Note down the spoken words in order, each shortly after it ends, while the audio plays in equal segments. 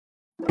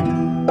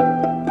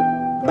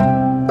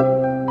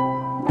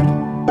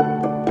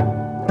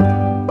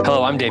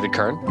Hello, I'm David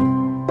Kern.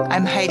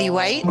 I'm Heidi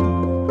White.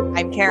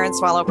 I'm Karen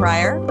Swallow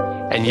Pryor.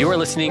 And you are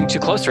listening to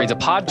Close Reads, a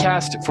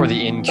podcast for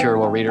the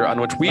incurable reader, on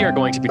which we are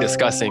going to be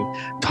discussing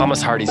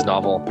Thomas Hardy's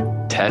novel,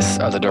 Tess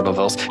of the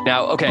D'Urbervilles.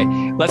 Now, okay,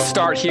 let's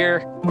start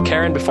here.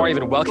 Karen, before I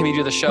even welcome you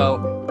to the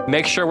show,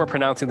 make sure we're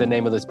pronouncing the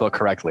name of this book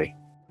correctly.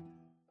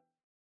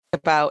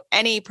 About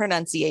any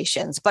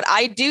pronunciations, but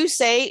I do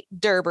say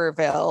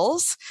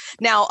D'Urbervilles.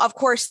 Now, of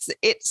course,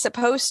 it's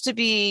supposed to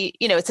be,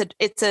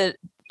 it's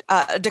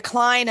a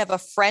decline of a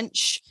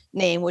French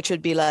name, which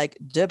would be like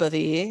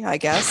D'Urberville, I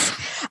guess.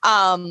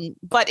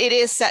 But it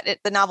is set.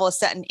 The novel is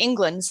set in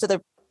England, so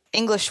the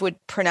English would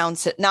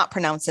not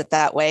pronounce it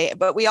that way.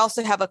 But we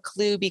also have a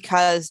clue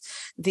because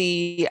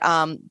the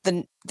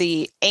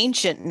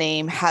ancient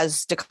name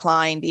has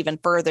declined even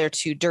further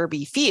to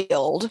Derby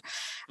Field.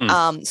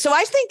 So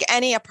I think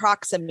any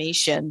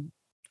approximation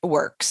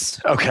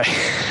works. Okay.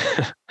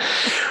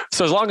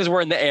 So as long as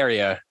we're in the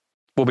area,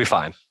 we'll be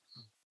fine.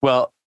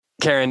 Well,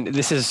 Karen,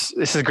 this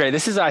is great.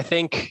 This is, I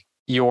think,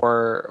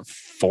 your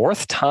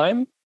fourth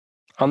time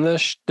on the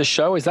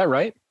show. Is that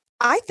right?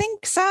 I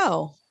think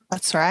so.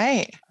 That's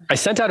right. I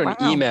sent out an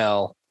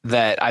email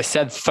that I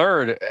said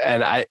third,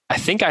 and I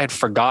think I had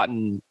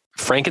forgotten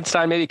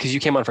Frankenstein, maybe because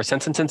you came on for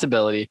Sense and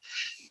Sensibility.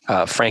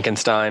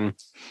 Frankenstein.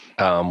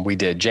 We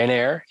did Jane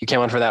Eyre. You came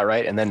on for that,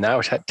 right? And then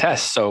now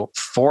Tess. So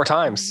 4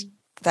 times.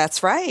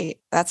 That's right.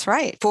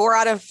 4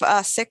 out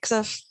of 6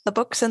 of the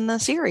books in the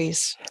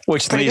series.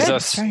 Which leaves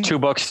us 2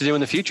 books to do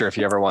in the future if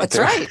you ever want to.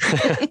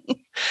 That's right.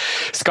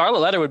 Scarlet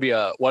Letter would be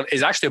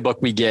is actually a book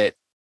we get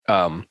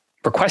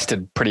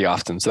requested pretty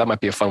often. So that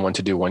might be a fun one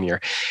to do one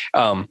year.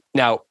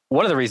 Now,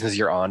 one of the reasons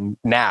you're on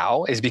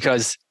now is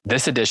because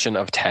this edition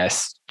of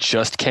Tess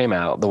just came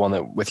out, the one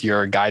that with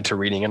your guide to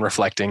reading and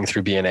reflecting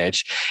through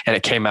B&H, and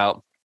it came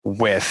out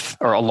with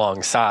or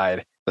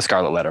alongside The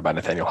Scarlet Letter by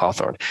Nathaniel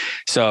Hawthorne.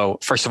 So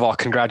first of all,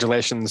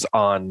 congratulations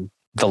on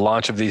the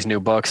launch of these new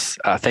books.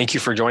 Thank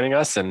you for joining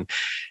us. And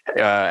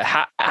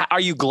are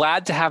you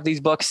glad to have these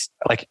books,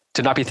 like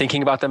to not be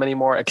thinking about them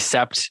anymore,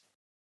 except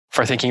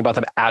for thinking about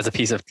them as a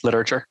piece of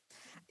literature?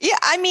 Yeah,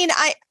 I mean,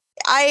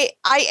 I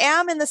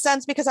am in the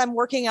sense because I'm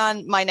working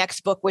on my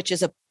next book, which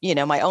is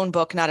my own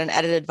book, not an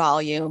edited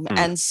volume.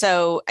 And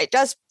so it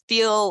does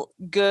feel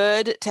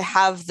good to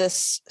have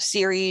this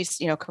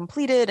series,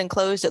 completed and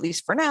closed, at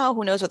least for now.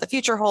 Who knows what the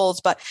future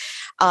holds, but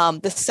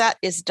the set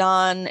is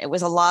done. It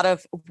was a lot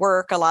of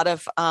work, a lot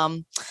of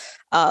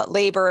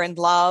labor and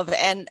love.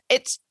 And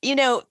it's,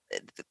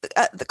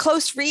 the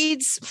Close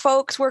Reads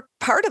folks were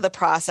part of the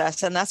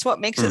process. And that's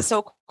what makes it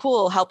so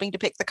cool, helping to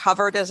pick the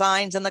cover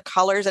designs and the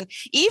colors. And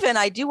even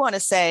I do want to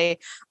say,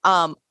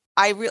 I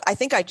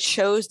think I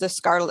chose The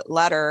Scarlet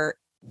Letter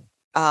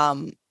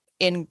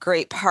in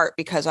great part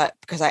because I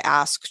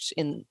asked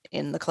in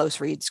the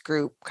Close Reads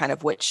group kind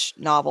of which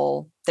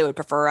novel they would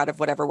prefer out of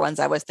whatever ones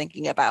I was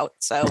thinking about.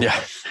 So,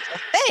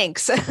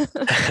 thanks.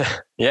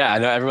 Yeah, I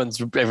know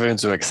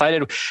everyone's so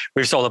excited.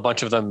 We've sold a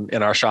bunch of them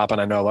in our shop, and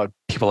I know a lot of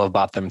people have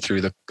bought them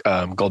through the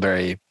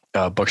Goldberry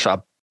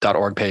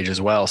bookshop.org page as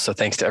well. So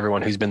thanks to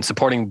everyone who's been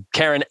supporting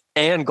Karen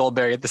and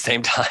Goldberry at the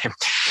same time.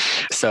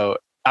 So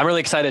I'm really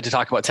excited to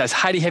talk about Tess.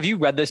 Heidi, have you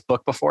read this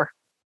book before?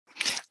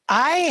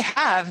 I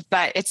have,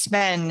 but it's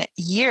been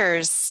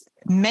years,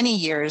 many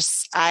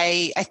years.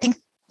 I think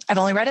I've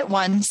only read it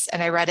once,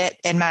 and I read it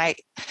in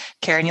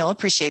Karen, you'll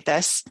appreciate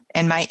this,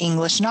 in my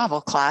English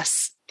novel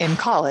class in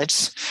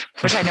college,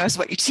 which I know is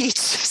what you teach.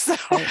 So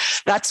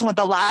that's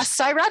the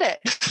last I read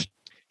it.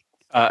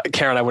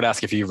 Karen, I would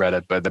ask if you read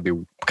it, but that'd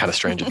be kind of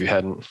strange if you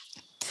hadn't.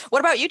 What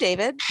about you,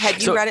 David?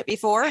 Had you read it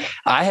before?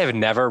 I have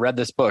never read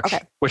this book,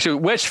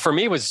 which for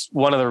me was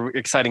one of the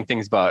exciting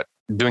things about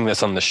doing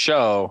this on the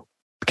show,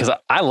 because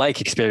I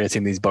like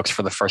experiencing these books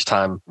for the first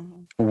time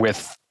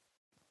with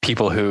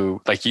people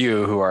who, like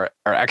you, who are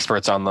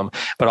experts on them,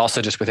 but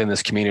also just within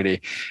this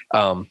community.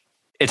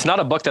 It's not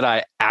a book that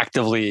I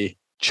actively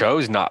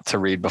chose not to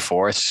read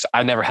before. It's just,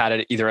 I never had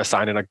it either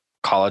assigned in a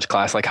college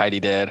class like Heidi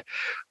did,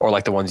 or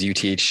like the ones you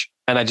teach.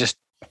 And I just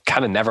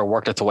kind of never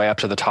worked its way up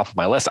to the top of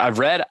my list. I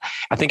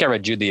think I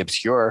read Jude the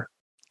Obscure,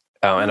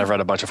 and I've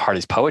read a bunch of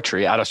Hardy's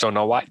poetry. I just don't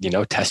know why,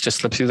 Tess just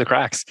slips through the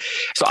cracks.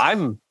 So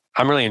I'm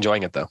really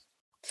enjoying it though.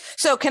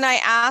 So can I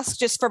ask,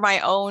 just for my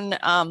own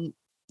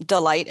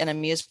delight and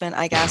amusement,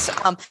 I guess.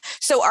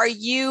 So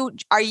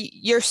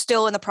you're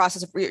still in the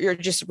process of, you're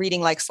just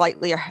reading like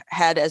slightly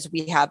ahead as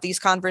we have these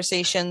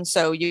conversations.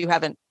 So you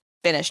haven't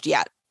finished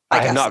yet. I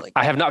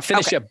have not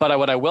finished yet, but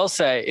what I will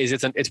say is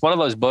it's one of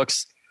those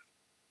books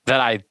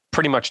that I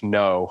pretty much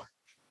know.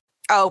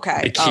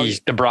 Okay. The keys,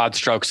 the broad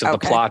strokes of the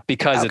plot,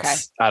 because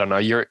it's, I don't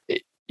know,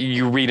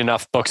 you read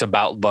enough books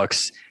about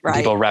books,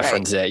 people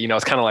reference it.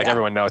 It's kind of like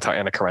everyone knows how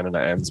Anna Karenina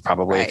ends,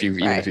 probably,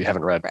 even if you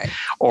haven't read.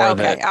 Or all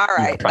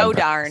right.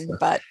 Darn.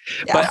 But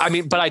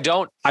I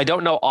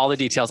don't know all the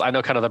details. I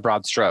know kind of the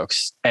broad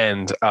strokes,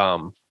 and I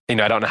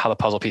don't know how the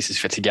puzzle pieces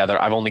fit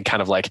together. I've only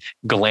kind of like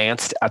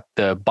glanced at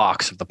the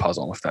box of the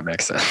puzzle, if that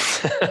makes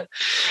sense.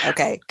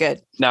 Okay,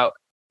 good. Now,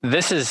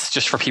 this is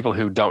just for people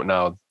who don't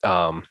know.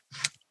 The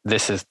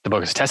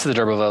book is Tess of the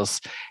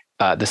D'Urbervilles.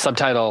 The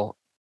subtitle,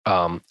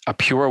 A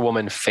Pure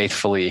Woman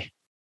Faithfully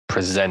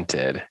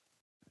Presented.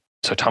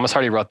 So Thomas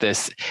Hardy wrote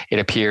this. It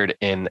appeared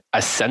in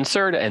a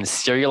censored and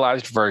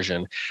serialized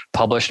version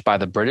published by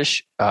the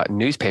British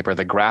newspaper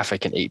The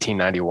Graphic in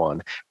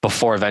 1891,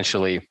 before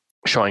eventually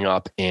showing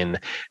up in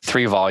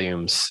 3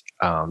 volumes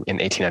in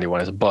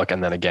 1891 as a book,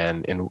 and then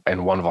again in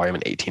 1 volume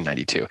in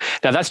 1892.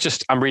 Now that's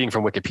just, I'm reading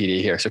from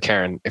Wikipedia here. So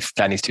Karen, if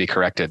that needs to be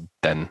corrected,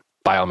 then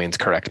by all means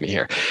correct me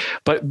here.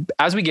 But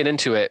as we get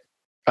into it,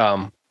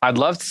 I'd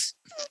love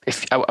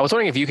I was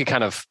wondering if you could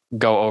kind of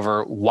go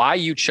over why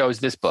you chose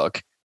this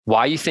book,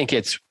 why you think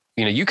it's,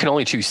 you can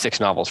only choose 6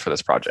 novels for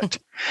this project.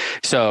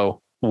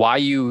 So why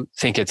you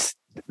think it's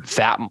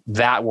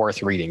that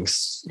worth reading,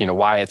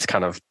 why it's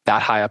kind of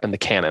that high up in the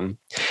canon.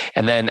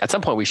 And then at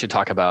some point we should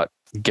talk about,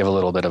 give a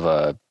little bit of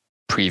a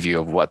preview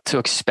of what to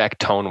expect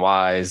tone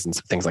wise and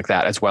some things like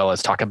that, as well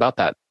as talk about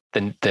that,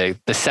 the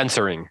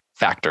censoring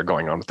factor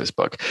going on with this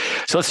book.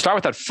 So let's start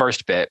with that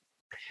first bit,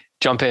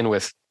 jump in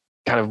with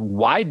kind of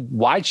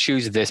why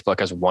choose this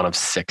book as one of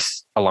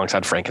 6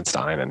 alongside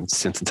Frankenstein and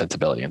Sense and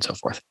Sensibility and so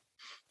forth?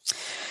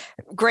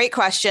 Great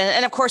question.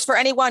 And of course, for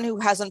anyone who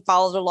hasn't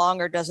followed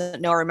along or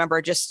doesn't know or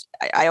remember,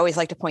 I always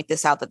like to point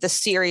this out, that this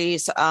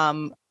series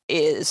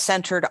is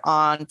centered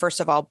on, first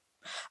of all,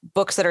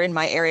 books that are in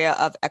my area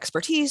of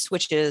expertise,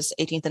 which is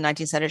 18th and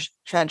 19th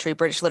century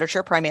British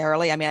literature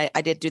primarily. I mean,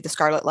 I did do The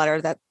Scarlet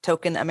Letter, that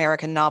token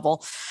American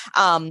novel,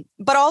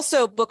 but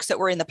also books that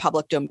were in the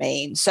public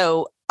domain.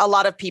 So a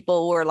lot of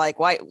people were like,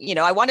 why,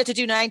 I wanted to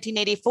do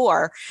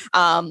 1984,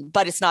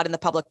 but it's not in the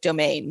public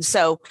domain.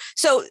 So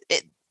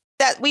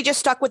that we just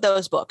stuck with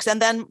those books.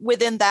 And then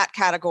within that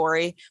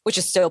category, which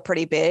is still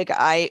pretty big,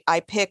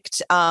 I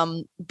picked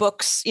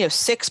books,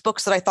 6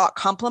 books that I thought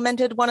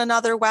complemented one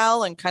another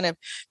well and kind of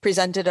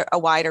presented a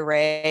wide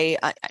array,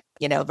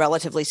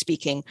 relatively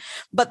speaking.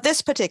 But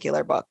this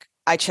particular book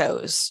I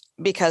chose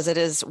because it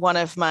is one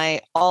of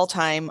my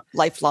all-time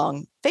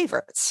lifelong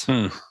favorites.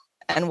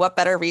 And what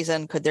better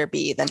reason could there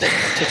be than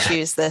to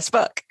choose this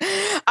book?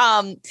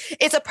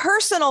 It's a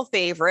personal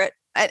favorite,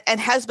 and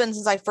has been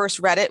since I first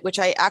read it, which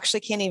I actually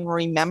can't even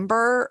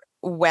remember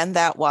when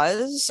that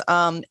was,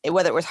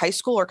 whether it was high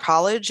school or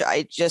college.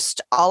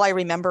 All I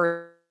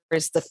remember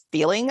is the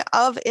feeling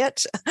of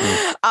it.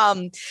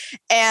 But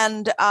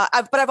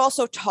I've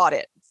also taught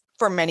it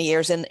for many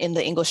years in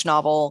the English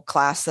novel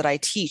class that I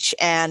teach.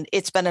 And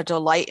it's been a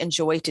delight and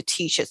joy to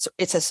teach.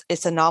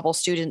 It's a novel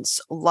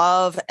students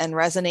love and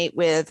resonate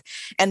with.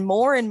 And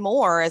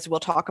more, as we'll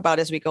talk about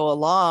as we go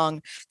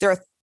along, there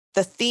are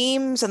the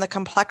themes and the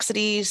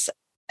complexities.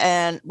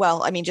 And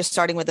just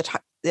starting with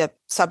the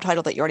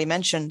subtitle that you already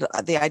mentioned,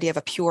 the idea of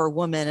a pure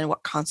woman and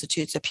what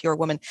constitutes a pure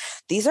woman.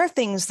 These are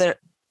things that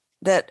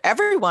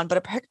everyone,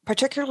 but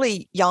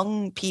particularly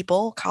young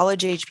people,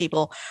 college age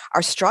people,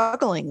 are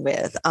struggling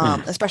with,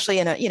 especially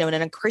in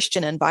a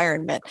Christian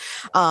environment.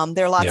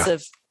 There are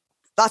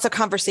lots of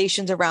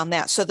conversations around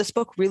that. So this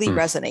book really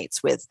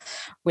resonates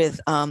with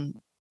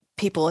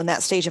people in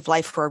that stage of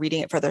life who are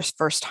reading it for their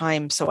first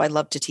time. So I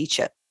love to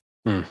teach it.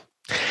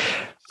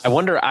 I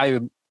wonder,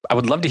 I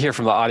would love to hear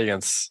from the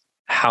audience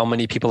how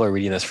many people are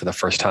reading this for the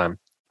first time.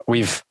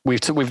 There's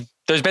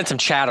been some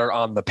chatter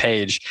on the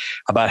page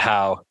about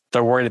how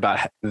they're worried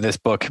about this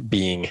book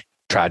being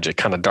tragic,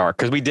 kind of dark,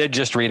 because we did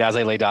just read As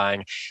I Lay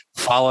Dying,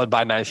 followed by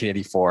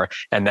 1984,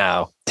 and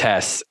now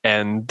Tess.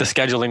 And the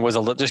scheduling was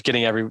just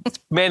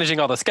managing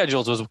all the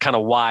schedules was kind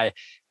of why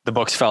the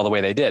books fell the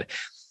way they did.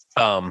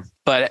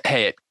 But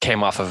hey, it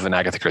came off of an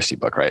Agatha Christie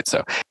book, right?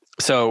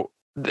 So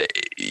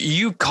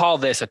you call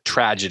this a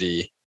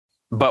tragedy,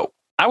 but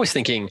I was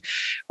thinking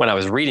when I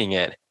was reading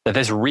it that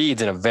this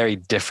reads in a very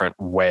different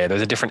way.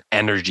 There's a different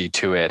energy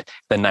to it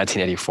than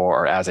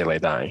 1984 or As I Lay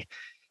Dying.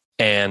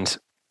 And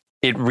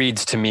it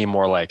reads to me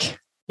more like,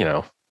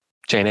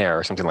 Jane Eyre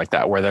or something like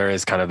that, where there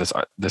is kind of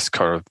this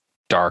kind of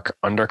dark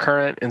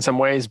undercurrent in some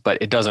ways,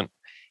 but it doesn't,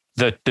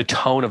 the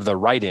tone of the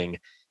writing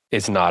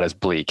is not as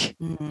bleak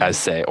as,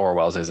 say,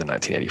 Orwell's is in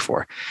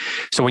 1984.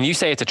 So when you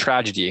say it's a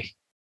tragedy,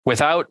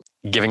 without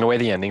giving away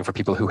the ending for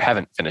people who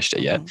haven't finished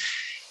it yet,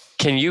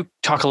 can you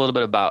talk a little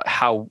bit about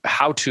how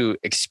to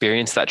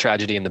experience that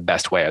tragedy in the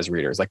best way as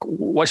readers? Like,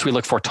 what should we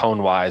look for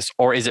tone-wise?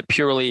 Or is it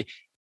purely,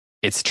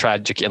 it's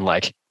tragic in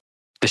like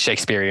the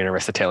Shakespearean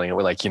Aristotelian,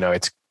 where like,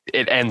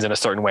 it ends in a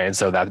certain way, and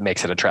so that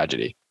makes it a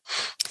tragedy?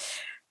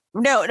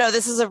 No,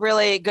 this is a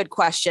really good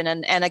question.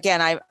 And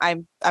again,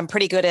 I'm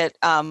pretty good at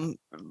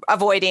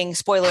avoiding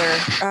spoilers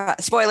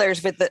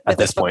with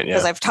this point,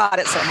 because I've taught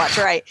it so much.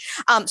 Right.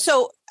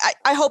 So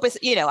I hope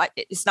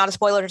it's not a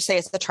spoiler to say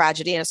it's a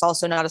tragedy, and it's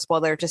also not a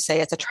spoiler to say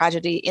it's a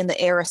tragedy in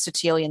the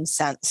Aristotelian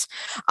sense.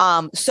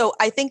 So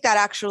I think that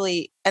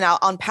actually, and I'll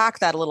unpack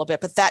that a little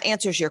bit, but that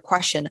answers your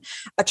question.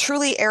 A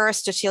truly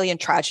Aristotelian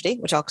tragedy,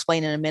 which I'll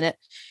explain in a minute,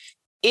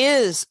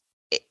 is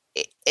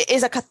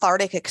a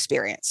cathartic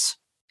experience.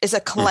 is a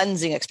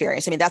cleansing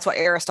experience. I mean, that's what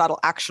Aristotle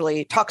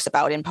actually talks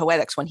about in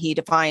Poetics when he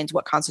defines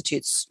what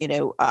constitutes,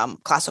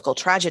 classical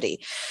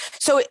tragedy.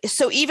 So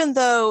even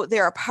though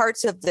there are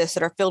parts of this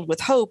that are filled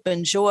with hope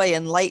and joy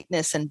and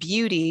lightness and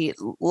beauty,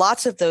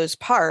 lots of those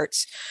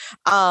parts,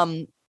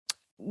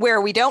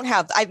 where we don't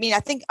have, I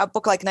think a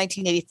book like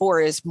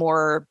 1984 is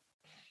more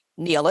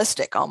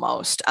nihilistic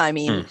almost. I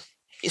mean,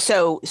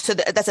 So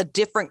that's a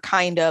different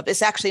kind of,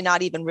 it's actually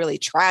not even really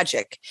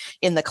tragic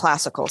in the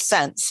classical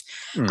sense.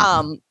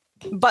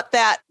 But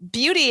that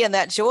beauty and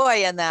that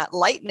joy and that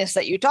lightness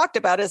that you talked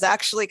about is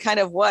actually kind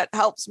of what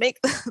helps make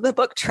the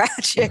book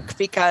tragic,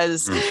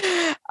 because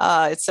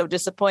it's so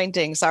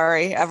disappointing.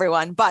 Sorry,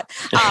 everyone. But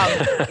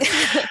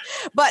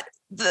but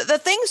the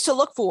things to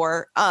look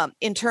for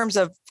in terms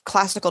of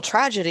classical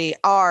tragedy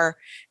are,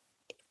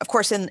 of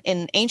course,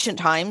 in ancient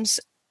times,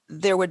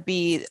 there would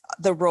be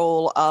the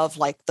role of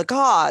like the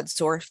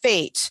gods or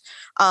fate.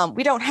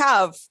 We don't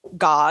have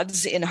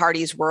gods in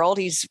Hardy's world.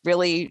 He's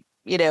really,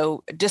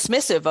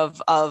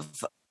 dismissive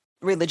of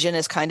religion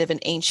as kind of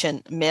an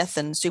ancient myth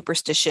and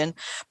superstition.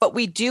 But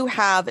we do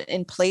have,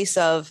 in place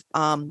of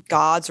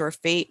gods or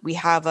fate, we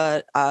have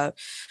a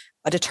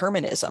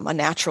determinism, a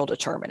natural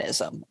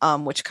determinism,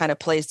 which kind of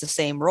plays the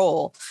same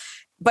role.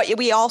 But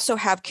we also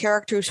have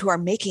characters who are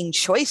making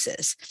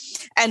choices,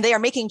 and they are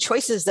making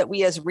choices that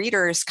we as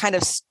readers kind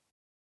of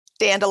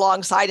stand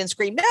alongside and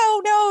scream,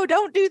 no,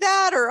 don't do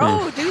that, or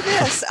oh, do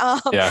this.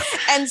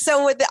 And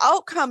so with the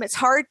outcome, it's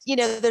hard,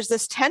 there's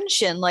this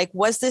tension, like,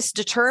 was this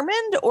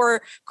determined,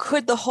 or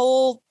could the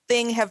whole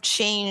thing have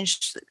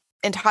changed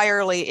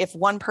entirely if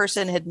one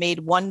person had made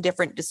one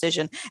different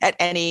decision at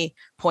any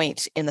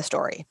point in the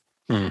story?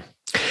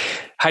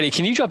 Heidi,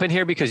 can you jump in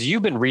here? Because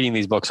you've been reading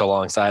these books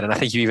alongside, and I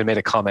think you even made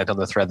a comment on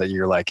the thread that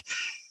you're like,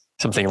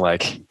 something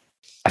like,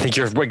 I think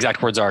your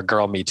exact words are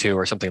 "girl, me too,"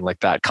 or something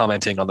like that,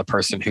 commenting on the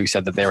person who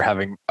said that they were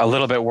having a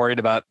little bit worried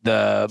about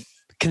the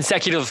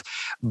consecutive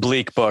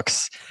bleak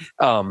books.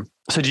 So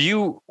do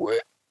you,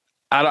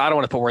 I don't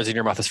want to put words in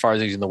your mouth as far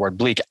as using the word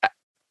bleak.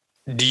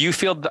 Do you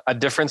feel a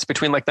difference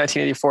between like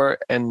 1984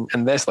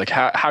 and this? Like,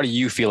 how do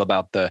you feel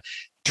about the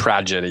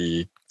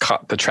tragedy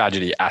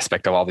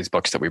aspect of all these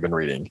books that we've been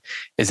reading?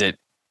 Is it,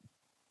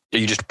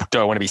 you just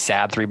don't want to be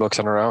sad 3 books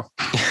in a row?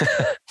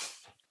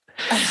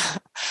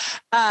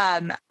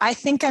 I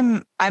think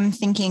I'm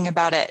thinking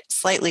about it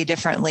slightly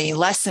differently,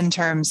 less in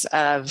terms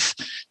of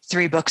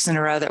 3 books in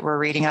a row that we're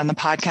reading on the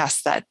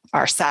podcast that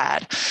are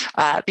sad,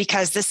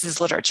 because this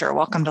is literature.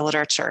 Welcome to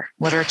literature.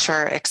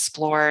 Literature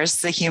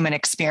explores the human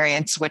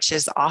experience, which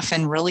is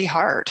often really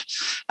hard.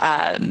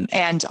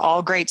 And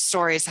all great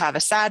stories have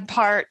a sad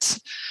part,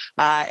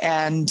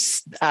 and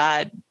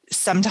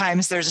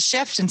sometimes there's a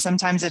shift and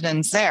sometimes it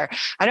ends there.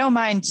 I don't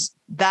mind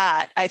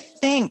that. I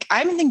think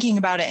I'm thinking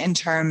about it in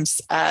terms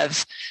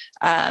of,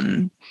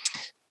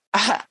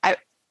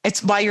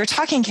 it's while you're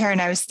talking,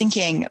 Karen, I was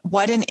thinking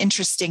what an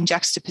interesting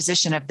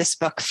juxtaposition of this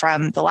book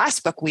from the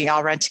last book we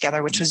all read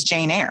together, which was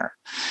Jane Eyre.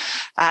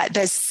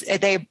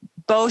 They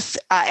both,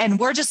 and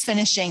we're just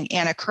finishing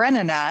Anna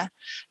Karenina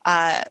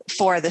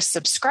for the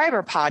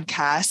subscriber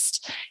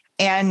podcast.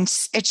 And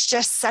it's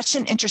just such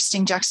an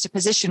interesting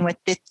juxtaposition with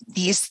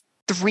these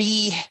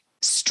 3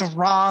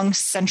 strong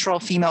central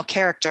female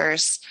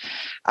characters.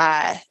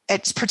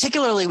 It's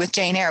particularly with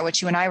Jane Eyre,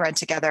 which you and I read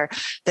together,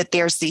 that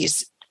there's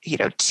these,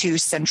 2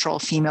 central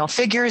female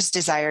figures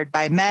desired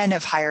by men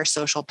of higher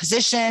social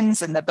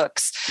positions. And the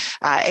books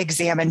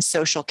examine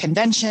social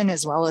convention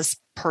as well as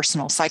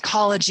personal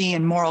psychology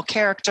and moral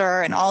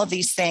character and all of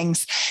these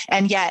things.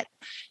 And yet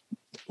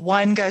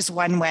one goes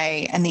one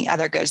way and the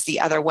other goes the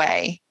other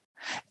way.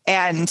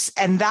 And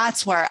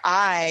that's where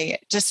I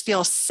just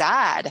feel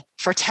sad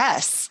for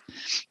Tess.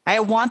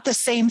 I want the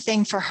same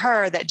thing for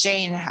her that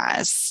Jane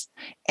has,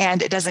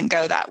 and it doesn't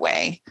go that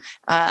way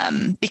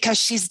because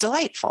she's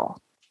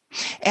delightful.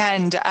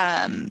 And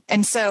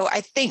so I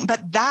think,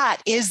 but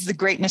that is the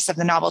greatness of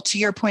the novel. To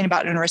your point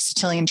about an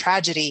Aristotelian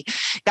tragedy,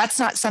 that's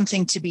not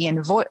something to be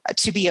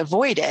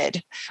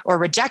avoided or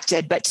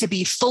rejected, but to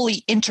be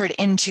fully entered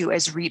into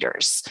as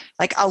readers.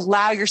 Like,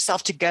 allow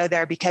yourself to go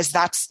there, because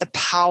that's the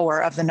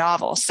power of the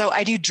novel. So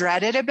I do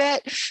dread it a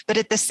bit, but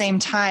at the same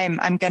time,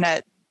 I'm going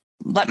to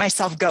let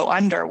myself go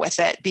under with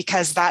it,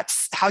 because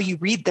that's how you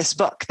read this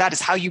book. That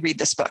is how you read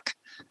this book.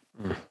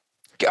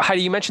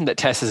 Heidi, you mentioned that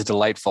Tess is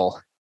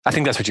delightful. I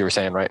think that's what you were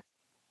saying, right?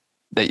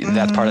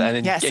 That's part of it.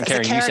 And, yes, and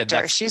Karen, you said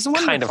that's she's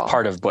kind of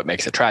part of what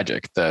makes it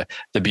tragic, the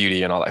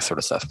beauty and all that sort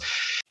of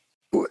stuff.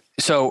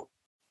 So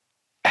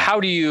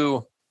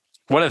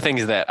one of the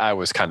things that I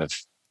was kind of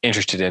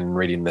interested in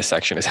reading this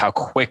section is how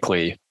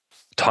quickly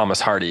Thomas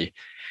Hardy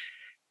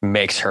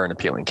makes her an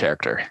appealing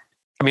character.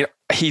 I mean,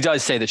 he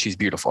does say that she's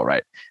beautiful,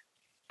 right?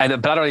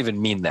 But I don't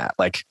even mean that.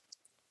 Like,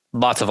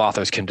 lots of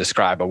authors can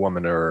describe a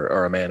woman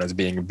or a man as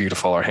being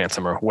beautiful or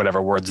handsome or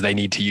whatever words they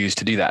need to use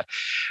to do that.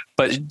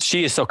 But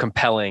she is so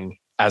compelling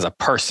as a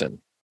person.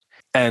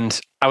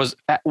 And how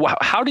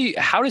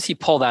does he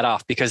pull that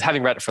off? Because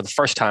having read it for the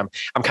first time,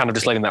 I'm kind of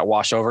just letting that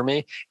wash over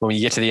me. When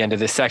you get to the end of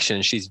this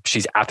section, she's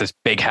at this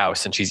big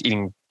house and she's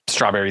eating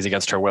strawberries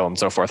against her will and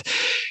so forth.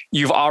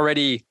 You've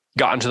already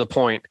gotten to the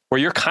point where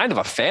you're kind of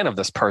a fan of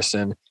this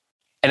person.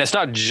 And it's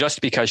not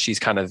just because she's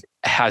kind of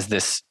has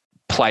this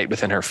plight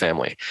within her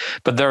family,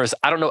 but there's,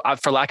 I don't know,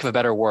 for lack of a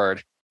better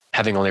word,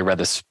 having only read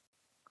this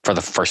for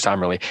the first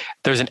time, really,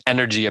 there's an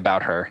energy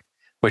about her,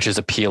 which is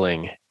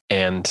appealing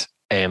and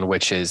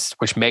which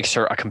makes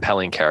her a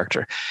compelling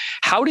character.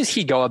 How does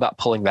he go about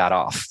pulling that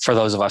off for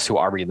those of us who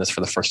are reading this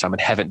for the first time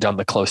and haven't done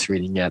the close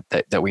reading yet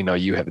that we know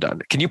you have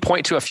done? Can you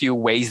point to a few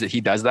ways that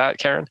he does that,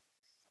 Karen?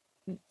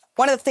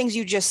 One of the things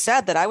you just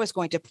said that I was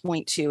going to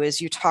point to is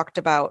you talked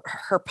about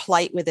her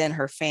plight within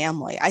her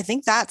family. I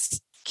think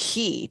that's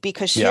key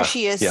because here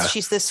she is. Yeah.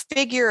 She's this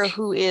figure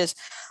who is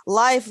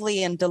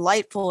lively and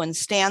delightful and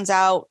stands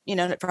out,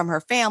 from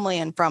her family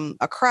and from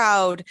a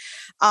crowd.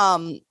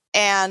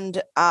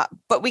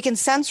 But we can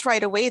sense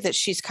right away that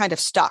she's kind of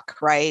stuck,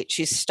 right?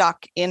 She's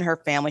stuck in her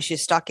family.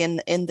 She's stuck in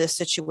this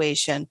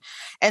situation.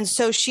 And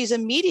so she's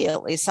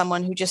immediately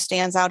someone who just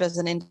stands out as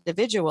an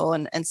individual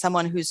and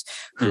someone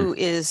who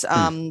is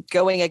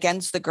going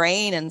against the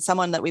grain and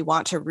someone that we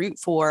want to root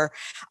for.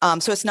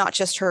 So it's not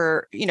just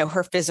her,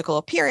 her physical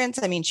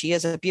appearance. I mean, she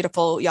is a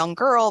beautiful young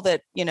girl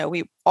that,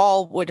 we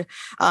all would,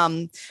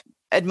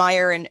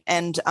 admire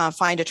and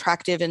find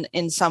attractive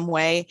in some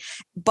way,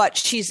 but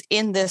she's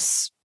in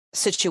this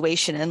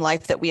situation in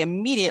life that we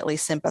immediately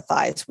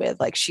sympathize with.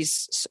 Like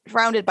she's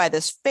surrounded by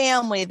this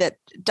family that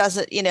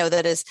doesn't,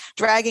 that is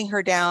dragging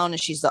her down, and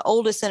she's the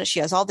oldest in it.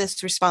 She has all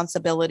this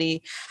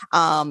responsibility,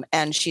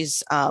 and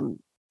she's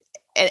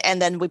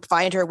and then we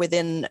find her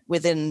within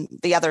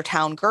the other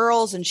town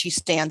girls, and she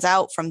stands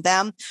out from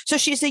them. So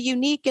she's a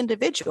unique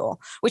individual,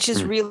 which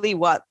is really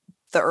what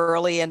the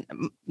early and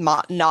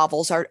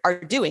novels are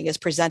doing, is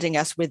presenting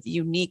us with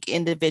unique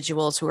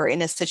individuals who are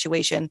in a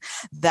situation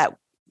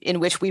in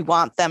which we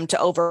want them to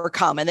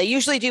overcome. And they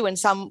usually do in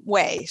some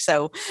way.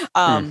 So,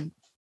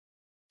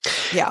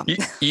 yeah.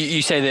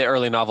 You say the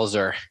early novels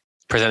are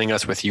presenting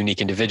us with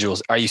unique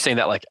individuals. Are you saying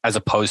that like, as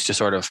opposed to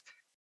sort of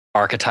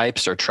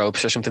archetypes or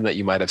tropes or something that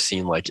you might have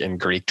seen like in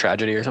Greek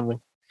tragedy or something?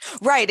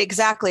 Right,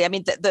 exactly. I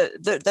mean,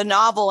 the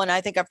novel, and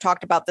I think I've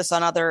talked about this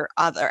on other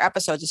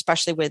episodes,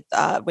 especially with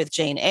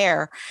Jane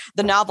Eyre,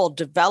 the novel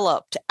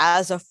developed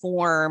as a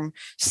form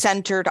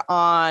centered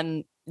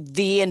on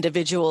the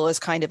individual as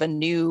kind of a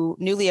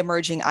newly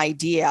emerging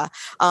idea.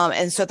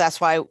 And so that's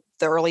why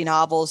the early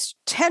novels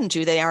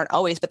they aren't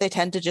always, but they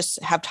tend to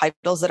just have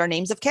titles that are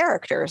names of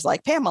characters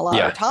like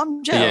Pamela or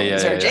Tom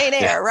Jones or Jane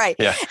Eyre. Right.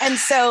 Yeah. And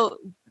so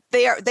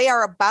they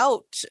are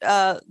about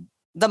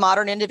the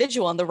modern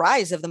individual and the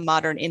rise of the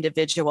modern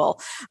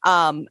individual.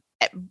 And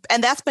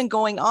that's been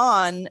going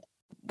on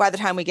by the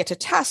time we get to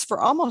Tess for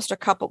almost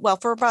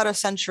for about a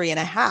century and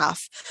a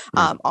half,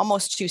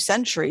 almost 2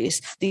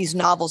 centuries. These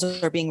novels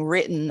are being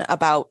written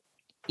about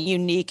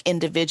unique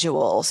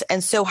individuals.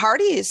 And so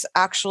Hardy is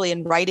actually,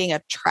 in writing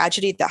a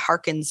tragedy that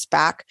harkens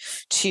back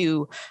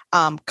to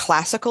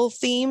classical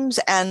themes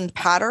and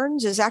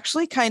patterns, is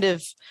actually kind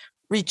of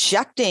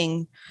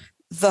rejecting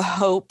the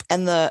hope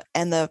and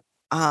the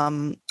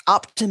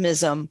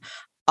optimism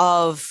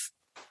of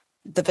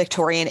the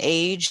Victorian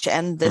age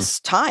and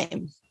this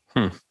time.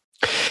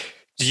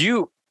 Do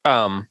you,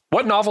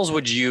 what novels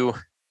would you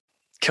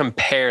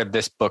compare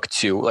this book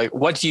to? Like,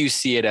 what do you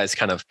see it as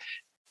kind of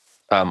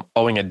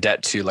owing a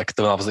debt to, like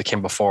the novels that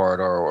came before it,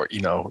 or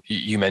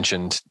you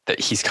mentioned that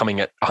he's coming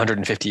at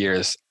 150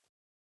 years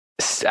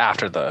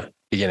after the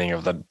beginning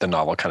of the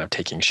novel kind of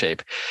taking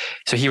shape.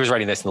 So he was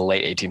writing this in the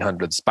late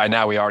 1800s. By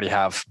now we already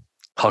have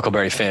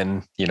Huckleberry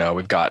Finn,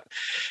 we've got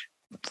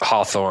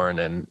Hawthorne,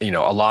 and,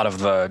 a lot of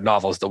the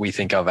novels that we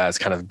think of as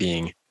kind of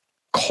being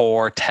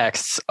core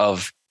texts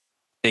of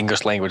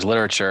English language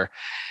literature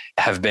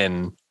are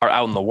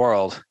out in the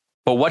world.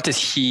 But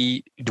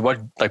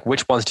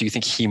which ones do you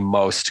think he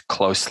most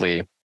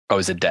closely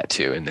owes a debt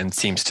to and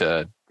seems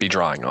to be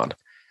drawing on?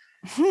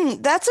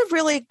 That's a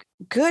really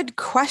good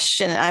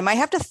question. I might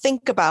have to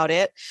think about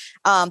it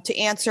to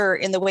answer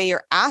in the way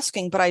you're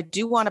asking, but I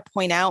do want to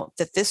point out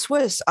that this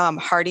was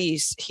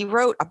Hardy's. He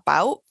wrote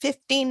about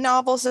 15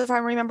 novels, if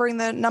I'm remembering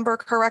the number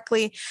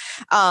correctly.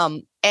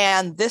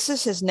 And this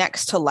is his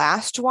next to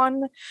last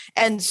one.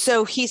 And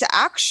so he's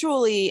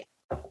actually,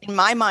 in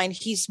my mind,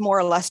 he's more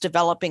or less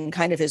developing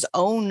kind of his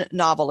own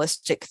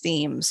novelistic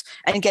themes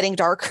and getting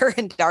darker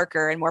and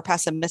darker and more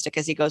pessimistic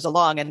as he goes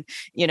along. And,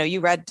 you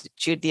read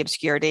Jude the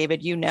Obscure,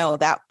 David,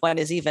 that one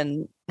is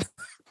even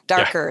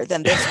darker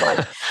than this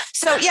one.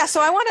 So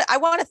I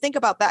want to think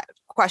about that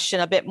question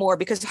a bit more,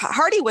 because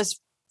Hardy was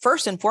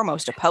first and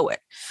foremost a poet.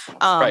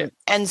 Right.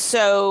 And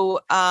so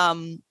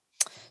I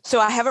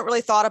haven't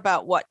really thought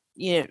about what,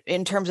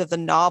 in terms of the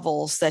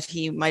novels that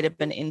he might have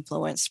been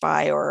influenced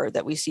by or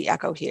that we see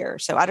echoed here.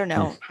 So I don't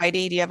know.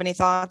 Heidi, do you have any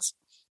thoughts?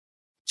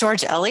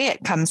 George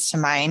Eliot comes to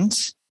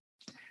mind.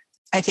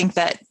 I think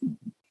that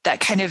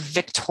kind of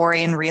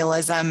Victorian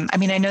realism, I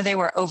mean, I know they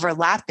were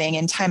overlapping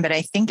in time, but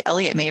I think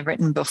Eliot may have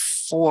written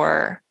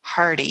before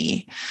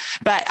Hardy,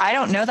 but I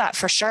don't know that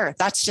for sure.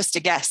 That's just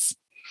a guess.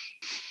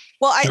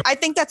 Well, I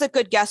think that's a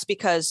good guess,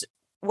 because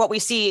what we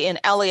see in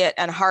Eliot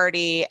and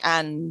Hardy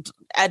and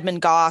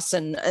Edmund Gosse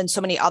and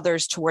so many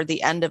others toward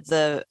the end of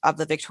the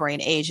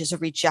Victorian age is a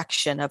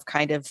rejection of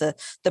kind of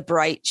the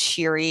bright,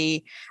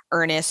 cheery,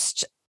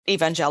 earnest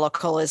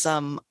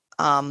evangelicalism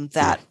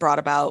that brought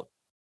about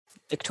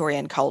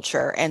Victorian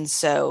culture. And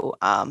so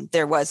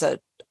there was a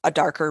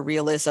darker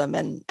realism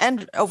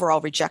and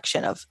overall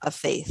rejection of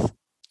faith.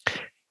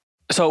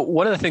 So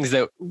one of the things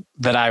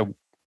that I,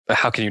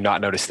 how can you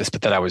not notice this,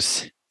 but that I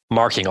was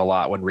marking a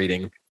lot when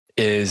reading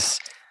is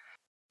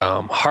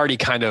Hardy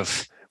kind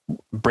of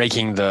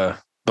breaking the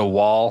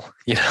wall,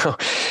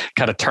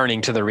 kind of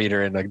turning to the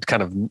reader in a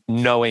kind of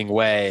knowing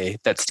way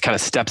that's kind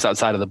of steps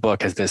outside of the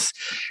book as this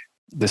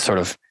sort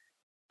of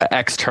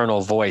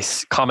external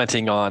voice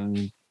commenting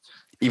on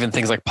even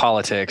things like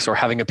politics or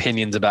having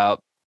opinions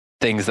about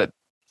things that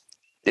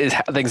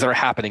are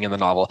happening in the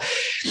novel.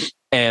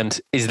 And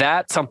is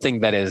that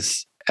something that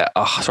is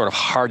a sort of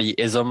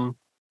Hardyism,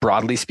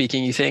 broadly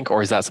speaking, you think,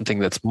 or is that something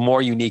that's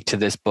more unique to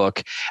this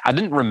book? I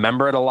didn't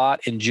remember it a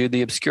lot in Jude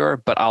the Obscure,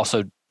 but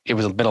also it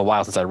was been a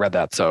while since I read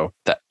that. So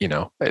that,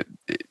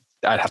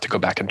 I'd have to go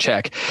back and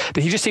check.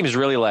 But he just seems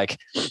really like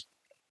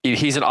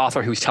he's an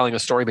author who's telling a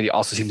story, but he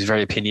also seems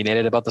very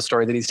opinionated about the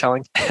story that he's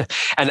telling.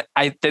 And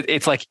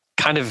it's like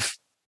kind of,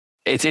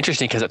 it's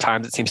interesting because at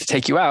times it seems to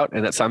take you out,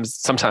 and at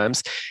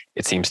sometimes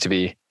it seems to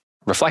be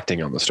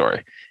reflecting on the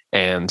story,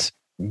 and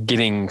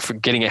getting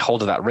a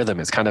hold of that rhythm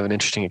is kind of an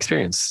interesting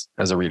experience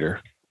as a reader.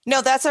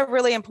 No, that's a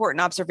really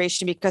important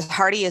observation because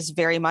Hardy is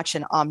very much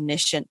an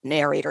omniscient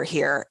narrator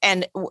here.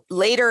 And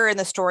later in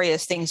the story,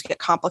 as things get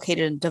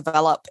complicated and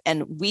develop,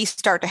 and we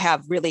start to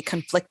have really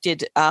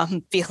conflicted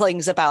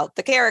feelings about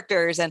the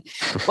characters and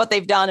what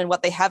they've done and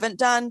what they haven't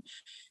done,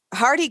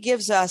 Hardy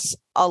gives us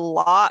a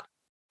lot.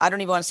 I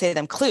don't even want to say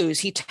them clues.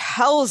 He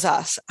tells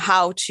us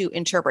how to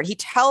interpret. He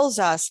tells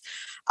us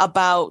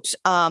about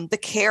the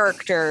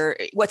character,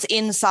 what's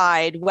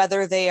inside,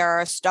 whether they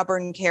are a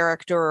stubborn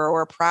character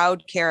or a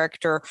proud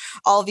character,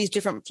 all of these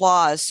different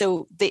flaws.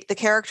 So the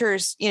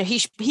characters,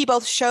 he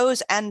both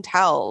shows and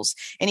tells,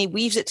 and he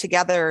weaves it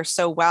together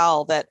so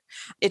well that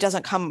it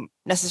doesn't come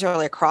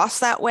necessarily across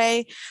that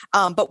way.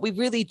 But we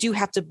really do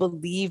have to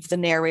believe the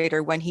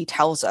narrator when he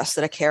tells us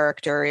that a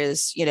character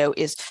is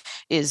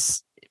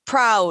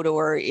proud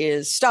or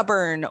is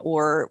stubborn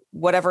or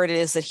whatever it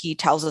is that he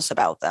tells us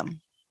about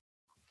them.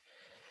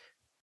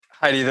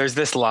 Heidi, there's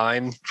this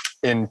line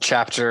in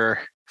chapter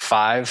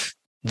 5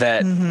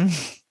 that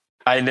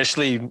I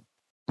initially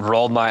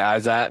rolled my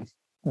eyes at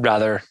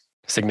rather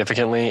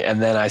significantly,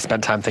 and then I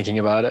spent time thinking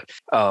about it.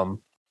 And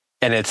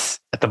it's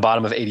at the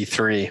bottom of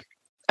 83.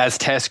 As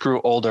Tess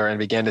grew older and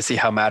began to see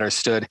how matters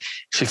stood,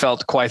 she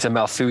felt quite a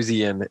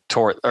Malthusian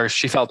towards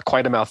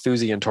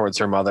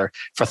her mother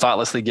for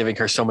thoughtlessly giving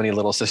her so many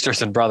little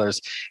sisters and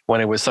brothers when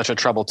it was such a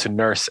trouble to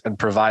nurse and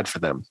provide for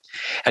them.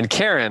 And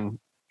Karen,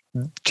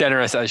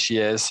 generous as she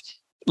is,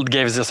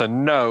 gave us a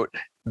note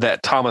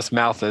that Thomas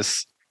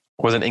Malthus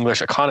was an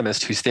English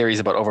economist whose theories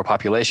about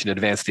overpopulation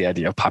advanced the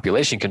idea of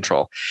population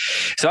control.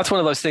 So that's one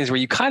of those things where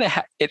you kind of,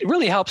 it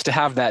really helps to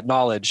have that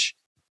knowledge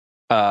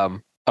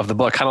of the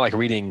book, kind of like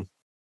reading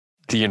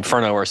the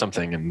Inferno or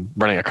something and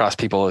running across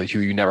people who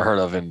you never heard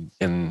of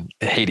in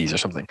Hades or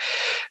something.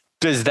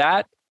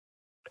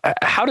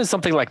 How does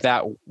something like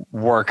that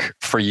work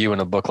for you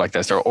in a book like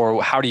this?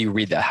 Or how do you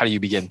read that? How do you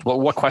begin?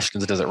 What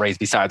questions does it raise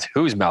besides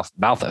who's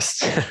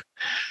Malthus?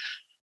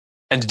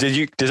 And does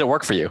it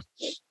work for you?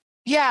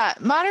 Yeah.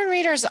 Modern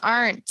readers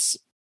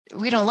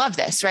we don't love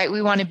this, right?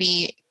 We want to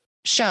be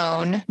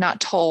shown,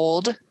 not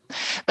told,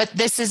 but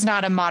this is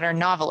not a modern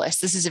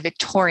novelist. This is a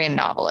Victorian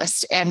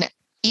novelist. And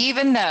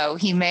even though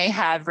he may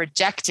have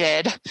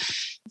rejected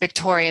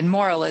Victorian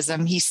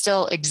moralism, he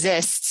still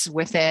exists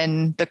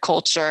within the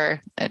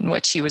culture in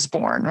which he was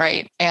born,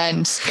 right?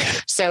 And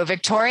so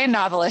Victorian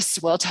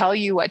novelists will tell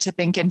you what to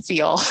think and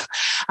feel,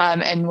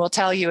 and will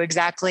tell you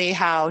exactly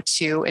how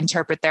to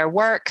interpret their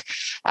work.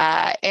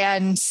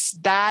 And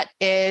that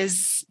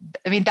is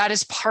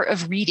part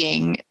of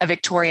reading a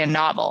Victorian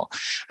novel.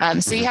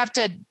 So you have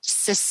to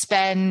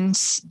suspend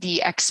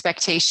the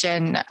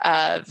expectation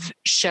of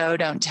show,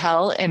 don't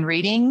tell in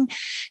reading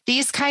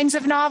these kinds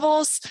of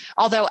novels.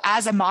 Although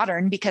as a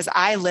modern, because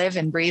I live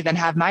and breathe and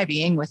have my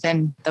being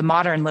within the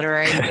modern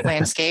literary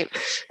landscape,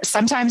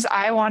 sometimes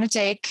I want to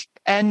take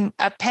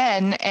a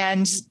pen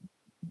and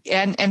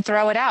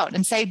throw it out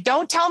and say,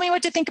 don't tell me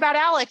what to think about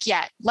Alec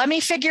yet. Let me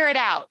figure it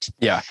out.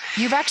 Yeah.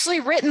 You've actually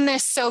written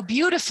this so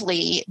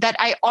beautifully that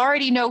I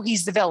already know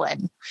he's the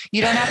villain.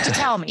 You don't have to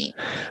tell me.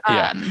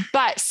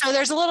 But so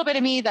there's a little bit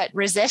of me that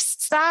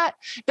resists that.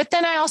 But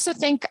then I also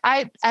think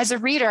as a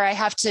reader, I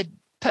have to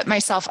put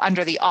myself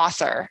under the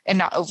author and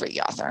not over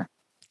the author.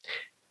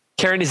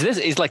 Karen,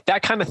 is like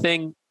that kind of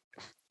thing,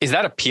 is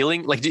that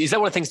appealing? Like, is that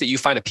one of the things that you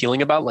find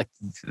appealing about, like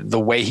the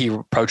way he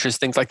approaches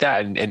things like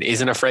that and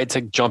isn't afraid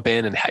to jump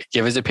in and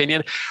give his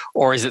opinion?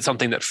 Or is it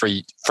something that for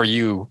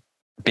you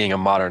being a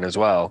modern as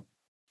well,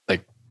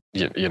 like,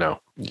 it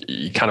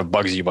kind of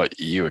bugs you, but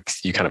you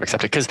kind of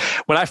accept it? Because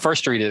when I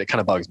first read it, it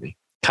kind of bugs me,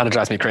 kind of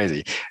drives me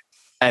crazy.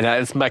 And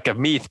it's like a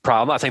me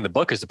problem. I'm not saying the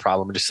book is the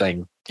problem. I'm just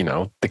saying,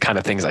 the kind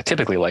of things I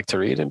typically like to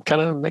read and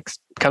kind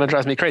of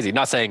drives me crazy.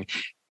 Not saying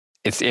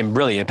it's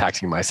really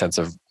impacting my sense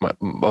of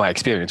my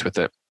experience with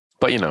it,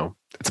 but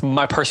it's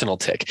my personal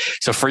tick.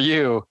 So for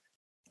you,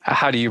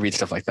 how do you read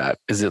stuff like that?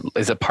 Is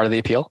it part of the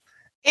appeal?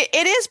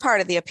 It is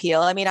part of the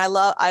appeal. I mean, I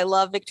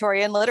love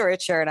Victorian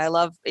literature, and I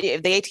love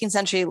the 18th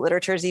century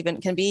literature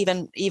can be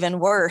even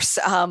worse.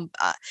 But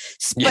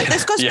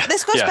this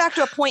goes back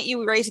to a point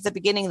you raised at the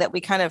beginning that we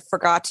kind of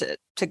forgot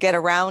to get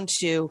around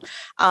to,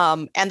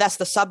 and that's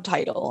the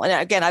subtitle. And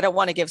again, I don't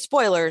want to give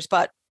spoilers,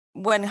 but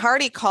when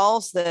Hardy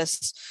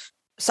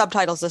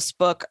subtitles this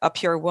book "A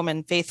Pure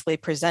Woman Faithfully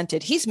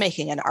Presented," he's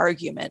making an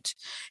argument.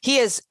 He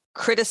is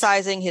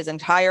criticizing his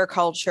entire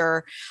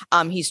culture.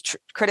 He's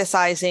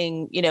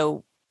criticizing,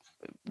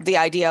 the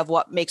idea of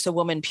what makes a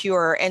woman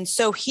pure. And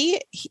so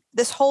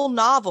this whole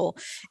novel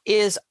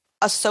is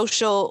a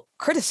social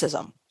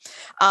criticism.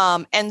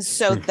 And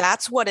so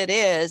that's what it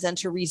is. And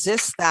to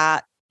resist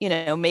that,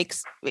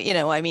 makes,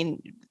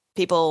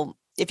 people,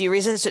 if you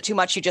resist it too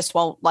much, you just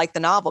won't like the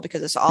novel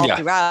because it's all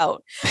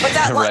throughout. But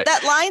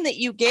that line that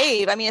you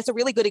gave, it's a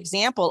really good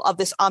example of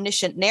this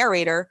omniscient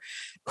narrator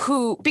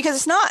because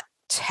it's not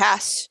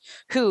Tess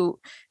who,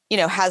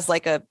 has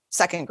like a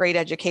second grade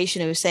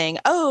education who's saying,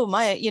 oh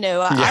my,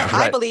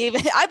 I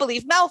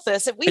believe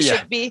Malthus and we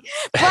should be,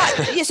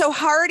 but so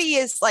Hardy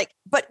is like,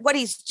 but what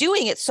he's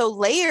doing, it's so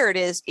layered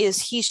is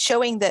he's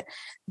showing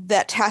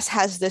that Tess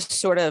has this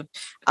sort of,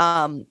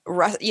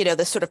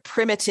 this sort of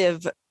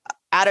primitive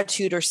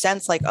attitude or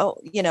sense like, oh,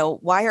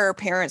 why are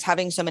parents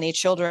having so many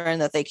children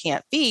that they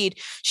can't feed?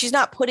 She's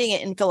not putting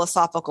it in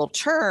philosophical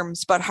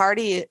terms, but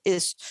Hardy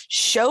is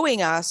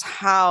showing us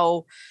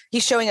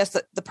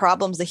the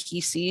problems that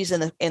he sees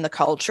in the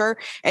culture,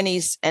 and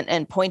he's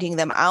and pointing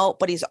them out,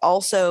 but he's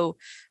also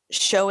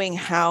showing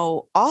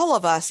how all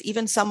of us,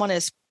 even someone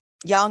as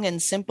young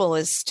and simple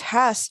as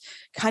Tess,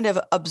 kind of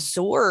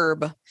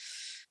absorb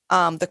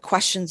the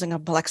questions and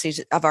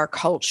complexities of our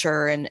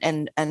culture,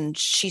 and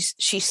she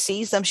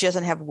sees them. She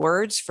doesn't have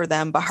words for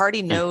them, but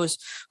Hardy knows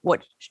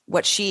what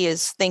she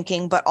is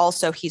thinking. But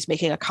also, he's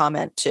making a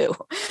comment too,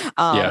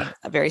 a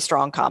very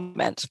strong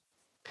comment.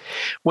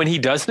 When he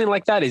does something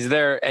like that, is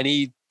there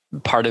any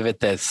part of it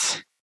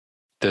there's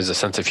a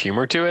sense of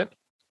humor to it?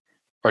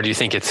 Or do you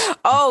think it's?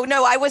 Oh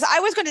no, I was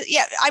going to.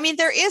 Yeah,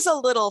 there is a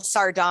little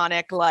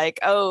sardonic, like,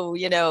 oh,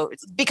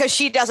 because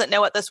she doesn't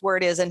know what this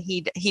word is, and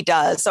he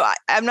does. So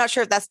I'm not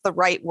sure if that's the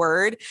right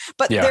word,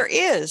 but there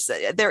is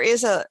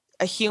a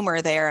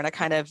humor there and a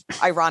kind of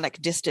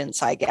ironic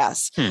distance, I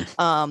guess.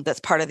 That's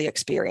part of the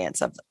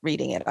experience of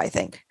reading it, I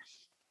think.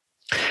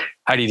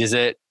 Heidi, is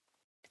it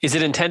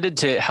intended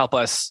to help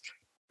us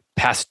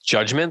pass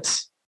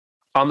judgments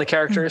on the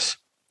characters,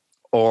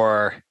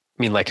 or?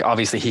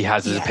 Obviously he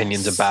has his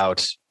opinions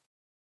about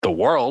the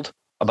world,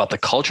 about the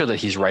culture that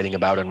he's writing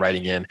about and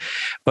writing in,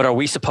 but are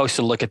we supposed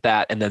to look at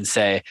that and then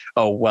say,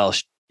 oh, well,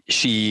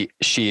 she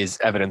is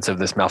evidence of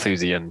this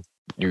Malthusian,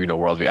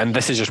 worldview? And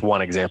this is just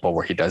one example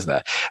where he does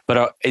that. But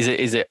are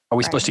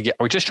we supposed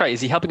to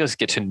is he helping us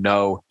get to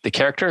know the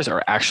characters,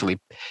 or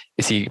actually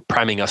is he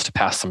priming us to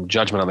pass some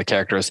judgment on the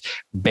characters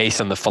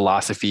based on the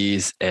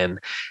philosophies and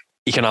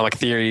economic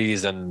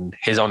theories and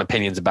his own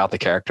opinions about the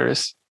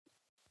characters?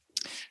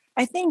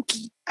 I think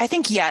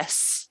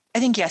yes. I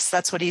think yes,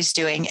 that's what he's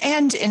doing,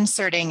 and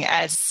inserting,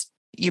 as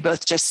you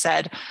both just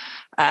said,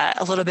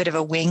 a little bit of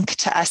a wink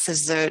to us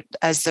as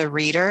the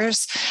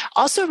readers.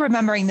 Also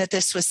remembering that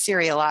this was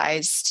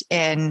serialized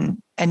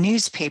in a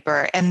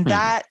newspaper, and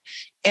that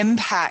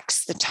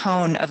impacts the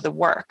tone of the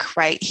work,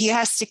 right? He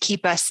has to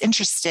keep us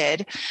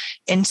interested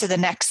into the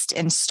next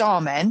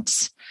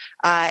installment.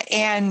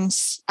 And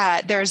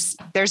there's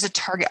a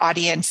target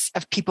audience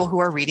of people who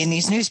are reading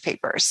these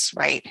newspapers,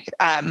 right?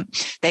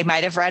 They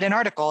might have read an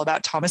article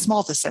about Thomas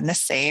Malthus in the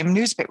same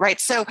newspaper, right?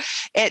 So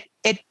it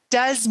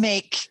does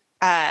make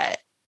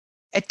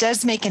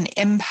an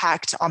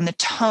impact on the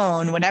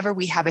tone whenever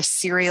we have a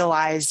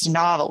serialized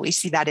novel. We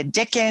see that in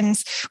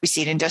Dickens, we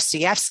see it in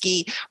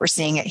Dostoevsky, we're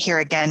seeing it here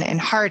again in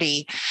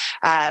Hardy,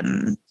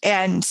 and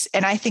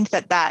I think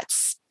that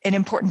that's an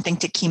important thing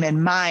to keep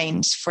in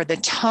mind for the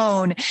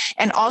tone,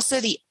 and also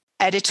the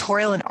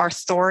editorial and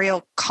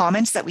authorial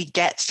comments that we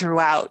get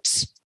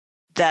throughout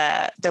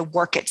the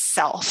work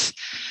itself.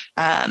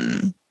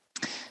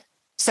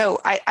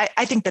 So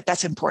I think that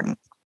that's important.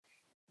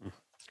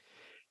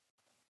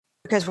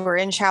 Because we're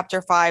in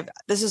chapter 5.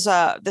 This is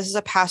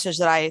a passage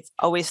that I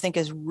always think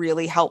is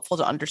really helpful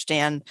to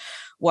understand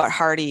what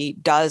Hardy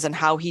does and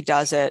how he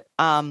does it.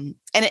 And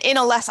in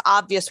a less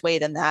obvious way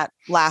than that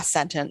last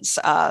sentence,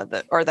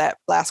 or that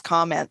last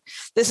comment.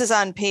 This is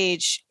on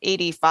page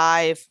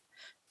 85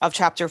 of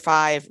chapter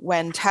 5,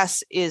 when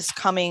Tess is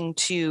coming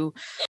to,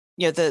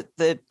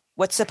 the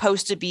what's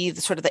supposed to be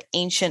the sort of the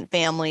ancient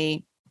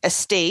family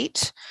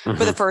estate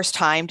for the first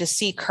time to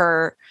seek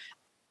her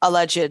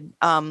alleged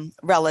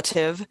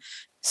relative.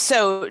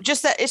 So it's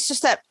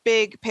just that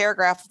big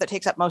paragraph that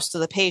takes up most of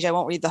the page. I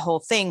won't read the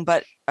whole thing,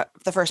 but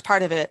the first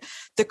part of it.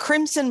 The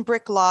crimson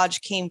brick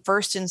lodge came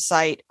first in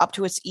sight, up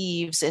to its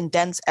eaves in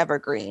dense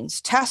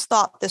evergreens. Tess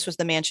thought this was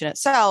the mansion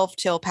itself,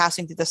 till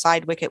passing through the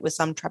side wicket with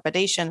some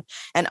trepidation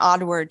and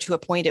onward to a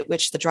point at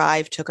which the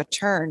drive took a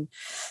turn.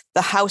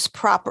 The house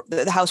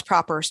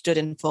proper stood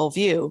in full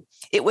view.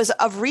 It was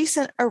of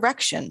recent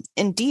erection,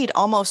 indeed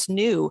almost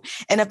new,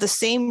 and of the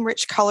same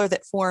rich color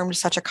that formed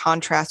such a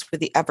contrast with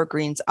the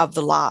evergreens of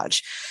the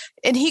lodge.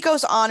 And he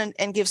goes on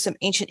and gives some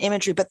ancient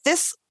imagery, but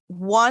this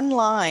one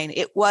line,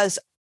 it was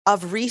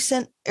of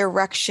recent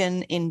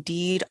erection,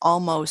 indeed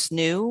almost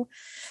new.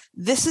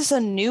 This is a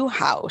new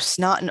house,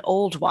 not an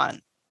old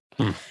one.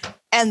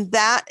 And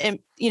that,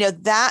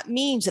 that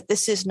means that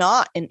this is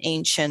not an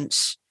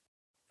ancient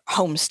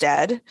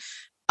homestead.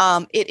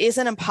 It is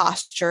an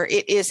imposture.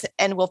 It is,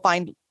 and we'll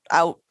find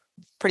out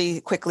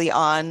pretty quickly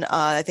on,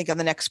 I think on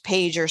the next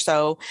page or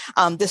so,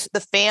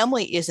 the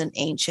family isn't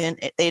ancient.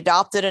 They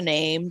adopted a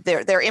name.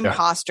 They're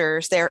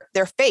imposters. They're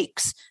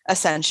fakes,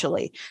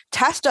 essentially.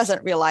 Tess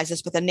doesn't realize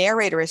this, but the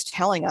narrator is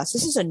telling us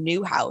this is a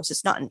new house.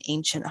 It's not an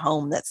ancient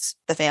home that's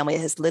the family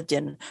has lived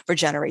in for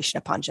generation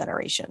upon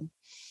generation.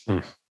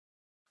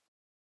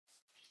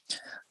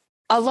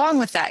 Along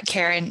with that,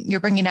 Karen, you're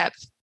bringing up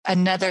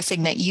another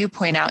thing that you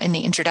point out in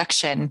the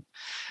introduction,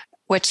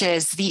 which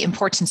is the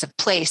importance of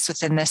place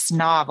within this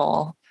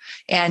novel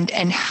and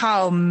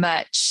how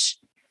much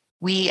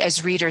we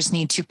as readers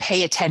need to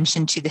pay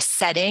attention to the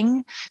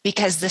setting,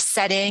 because the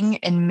setting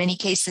in many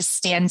cases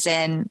stands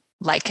in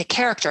like a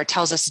character,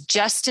 tells us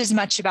just as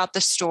much about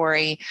the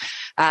story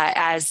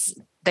as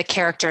the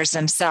characters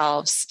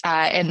themselves.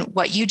 And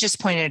what you just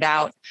pointed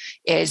out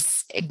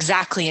is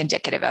exactly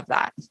indicative of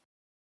that.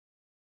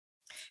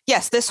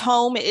 Yes, this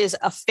home is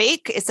a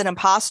fake. It's an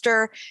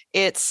imposter.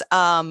 It's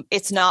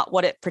not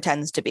what it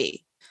pretends to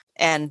be.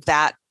 And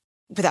that,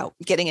 without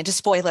getting into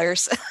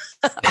spoilers,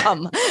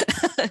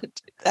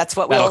 that's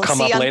what we'll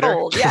see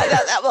unfold. Yeah,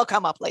 that will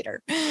come up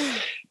later.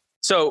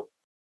 So,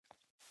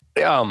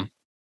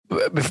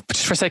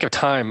 just for sake of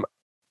time,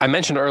 I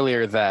mentioned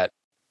earlier that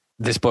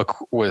this book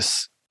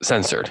was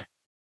censored,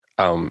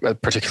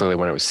 particularly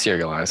when it was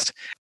serialized.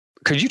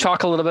 Could you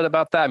talk a little bit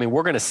about that? I mean,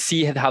 we're going to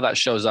see how that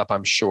shows up,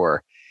 I'm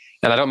sure.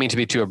 And I don't mean to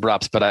be too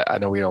abrupt, but I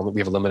know we have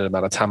a limited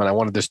amount of time,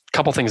 and there's a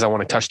couple things I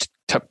want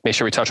to make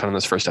sure we touch on in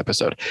this first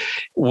episode.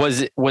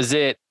 Is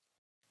it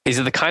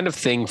the kind of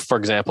thing, for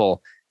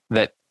example,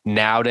 that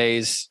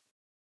nowadays,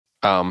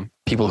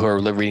 people who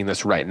are reading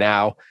this right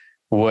now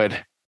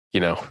would,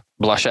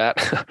 blush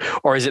at,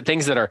 or is it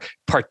things that are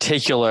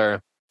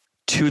particular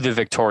to the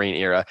Victorian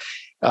era?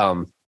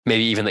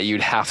 Maybe even that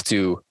you'd have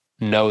to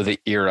know the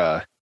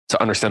era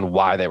to understand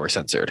why they were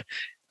censored.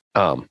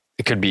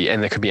 It could be,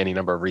 and there could be any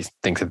number of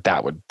things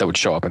that would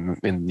show up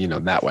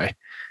in that way.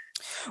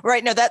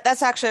 Right. No,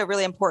 that's actually a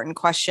really important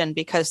question,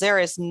 because there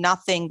is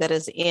nothing that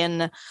is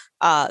in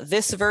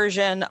this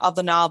version of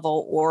the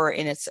novel or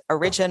in its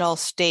original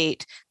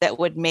state that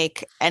would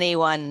make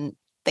anyone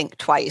think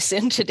twice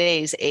in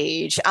today's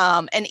age.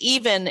 And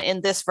even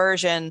in this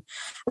version,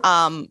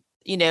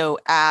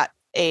 at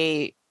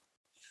a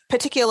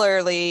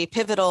particularly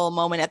pivotal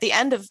moment at the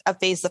end of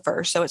phase the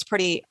first. So it's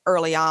pretty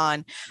early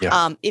on.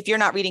 Yeah. If you're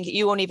not reading,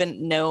 you won't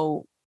even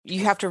know.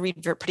 You have to read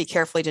pretty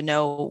carefully to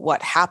know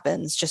what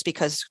happens, just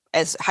because,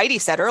 as Heidi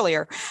said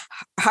earlier,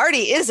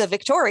 Hardy is a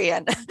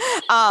Victorian.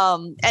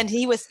 And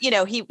he was,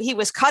 he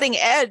was cutting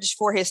edge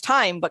for his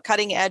time, but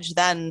cutting edge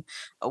then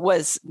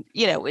was,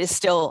 is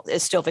still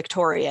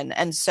Victorian.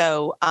 And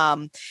so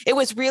it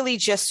was really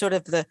just sort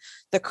of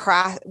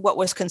what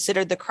was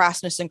considered the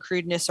crassness and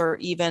crudeness, or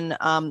even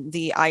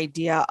the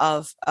idea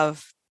of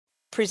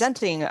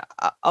presenting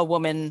a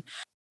woman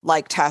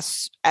like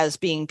Tess as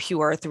being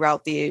pure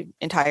throughout the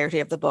entirety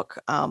of the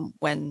book,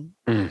 when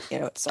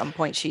at some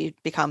point she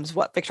becomes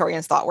what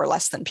Victorians thought were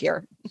less than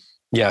pure.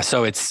 Yeah,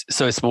 so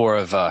it's more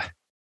of a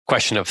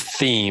question of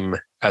theme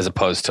as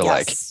opposed to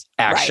like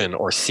action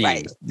or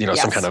scene.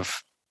 Some kind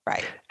of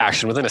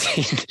action within a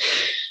scene.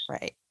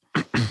 Right.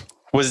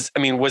 Was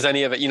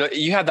any of it?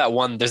 You had that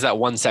one. There's that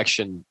one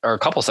section, or a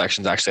couple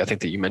sections actually, I think,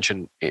 that you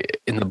mentioned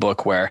in the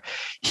book, where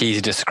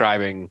he's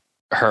describing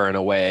her in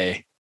a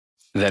way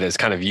that is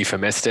kind of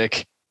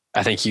euphemistic.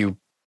 I think you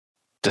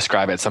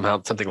describe it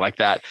somehow, something like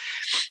that.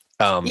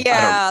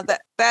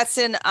 That's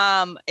in,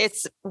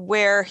 it's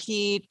where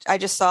I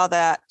just saw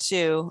that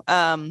too.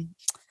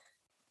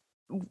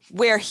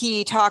 Where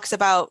he talks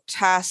about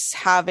Tess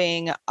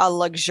having a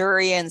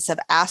luxuriance of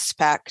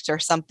aspect or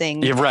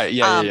something. Yeah, right.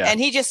 Yeah. And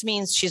he just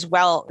means she's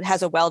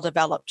has a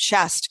well-developed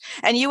chest,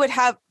 and you would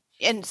have,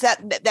 and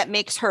that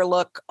makes her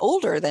look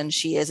older than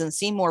she is and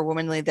seem more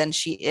womanly than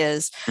she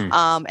is. And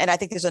I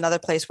think there's another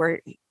place where,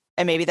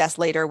 and maybe that's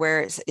later,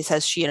 where it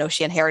says she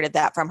inherited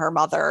that from her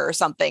mother or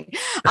something.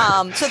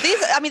 So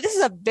this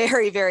is a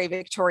very, very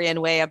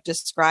Victorian way of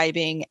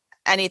describing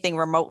anything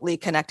remotely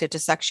connected to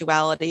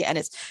sexuality.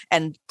 And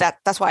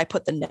that's why I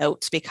put the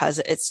notes, because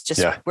it's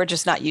just, we're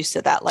just not used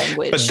to that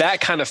language. But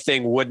that kind of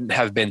thing wouldn't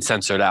have been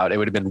censored out. It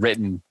would have been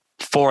written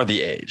for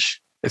the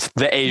age. It's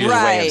the age's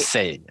way of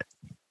saying it.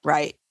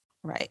 Right.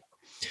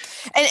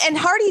 And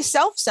Hardy's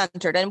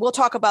self-centered, and we'll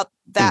talk about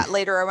that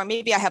later. Or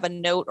maybe I have a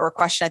note or a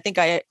question. I think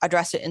I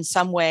addressed it in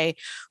some way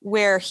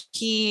where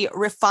he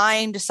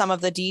refined some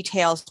of the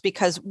details,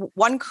 because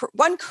one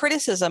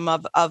criticism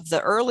of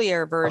the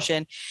earlier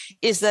version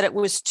is that it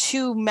was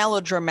too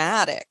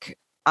melodramatic.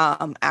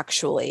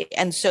 Actually.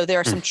 And so there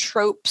are some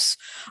tropes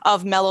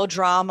of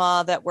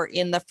melodrama that were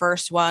in the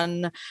first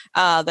one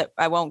that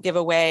I won't give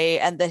away.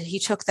 And that he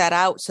took that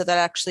out. So that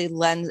actually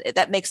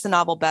that makes the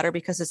novel better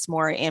because it's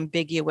more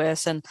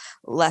ambiguous and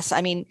less,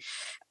 one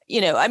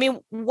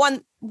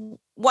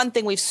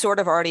thing we've sort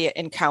of already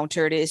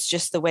encountered is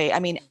just the way,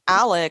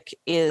 Alec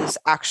is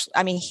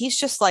actually, he's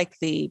just like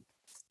the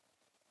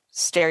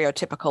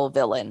stereotypical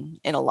villain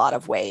in a lot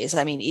of ways.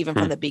 Even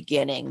from the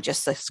beginning,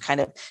 just this kind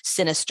of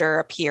sinister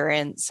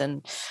appearance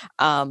and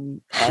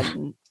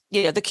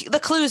the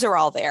clues are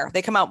all there.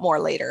 They come out more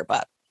later,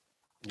 but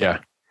yeah.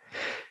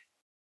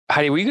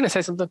 Heidi, were you going to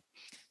say something?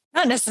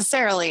 Not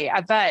necessarily,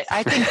 but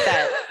I think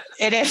that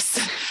it is.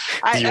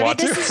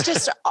 This is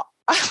just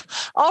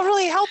all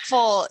really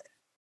helpful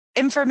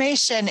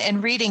information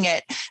in reading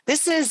it.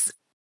 This is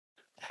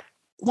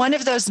one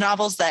of those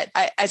novels that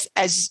as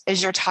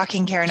you're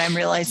talking, Karen, I'm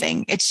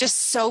realizing it's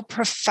just so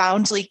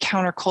profoundly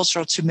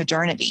countercultural to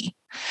modernity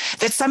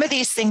that some of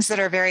these things that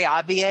are very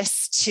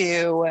obvious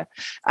to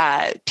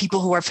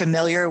people who are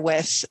familiar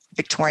with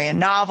Victorian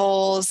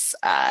novels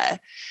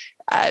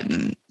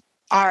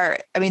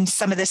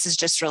some of this is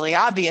just really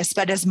obvious,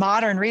 but as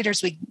modern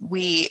readers,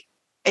 we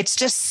it's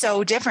just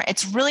so different.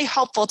 It's really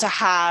helpful to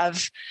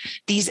have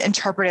these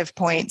interpretive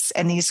points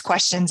and these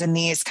questions and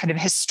these kind of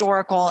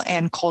historical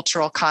and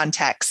cultural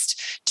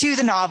context to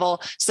the novel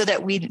so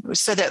that we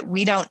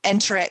don't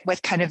enter it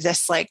with kind of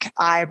this like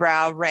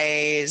eyebrow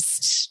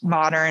raised,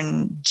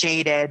 modern,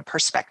 jaded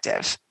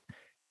perspective.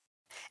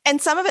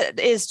 And some of it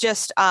is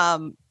just,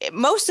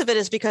 most of it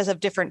is because of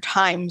different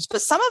times,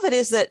 but some of it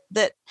is that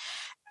the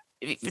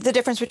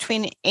difference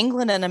between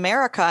England and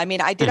America.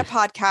 I did a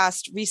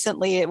podcast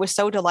recently. It was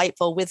so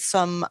delightful with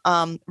some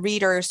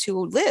readers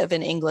who live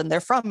in England.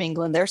 They're from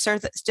England. They're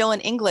still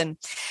in England.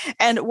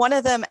 And one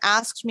of them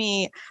asked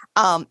me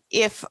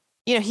if,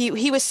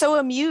 he was so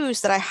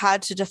amused that I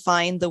had to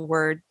define the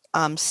word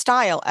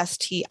style,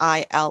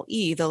 stile,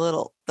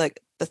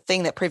 the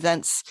thing that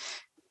prevents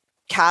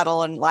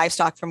cattle and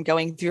livestock from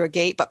going through a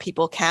gate, but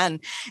people can.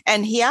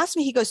 And he asked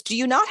me, he goes, "Do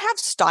you not have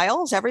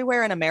stiles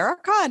everywhere in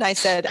America?" And I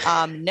said,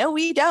 "No,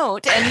 we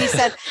don't." And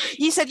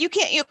he said, "You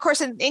can't, of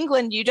course, in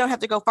England, you don't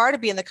have to go far to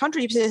be in the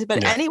country,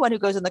 but anyone who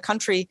goes in the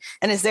country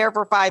and is there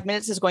for 5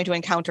 minutes is going to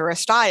encounter a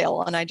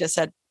stile." And I just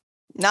said,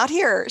 "Not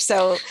here."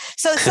 So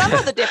some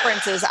of the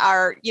differences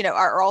are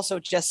also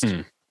just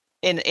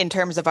in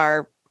terms of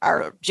our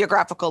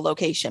geographical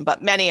location,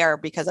 but many are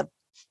because of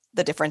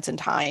the difference in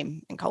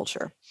time and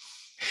culture.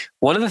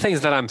 One of the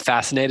things that I'm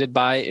fascinated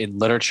by in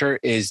literature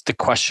is the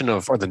question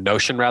or the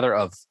notion rather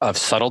of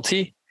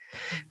subtlety,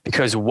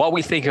 because what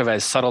we think of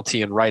as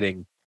subtlety in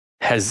writing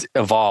has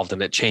evolved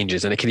and it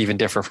changes, and it can even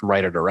differ from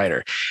writer to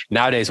writer.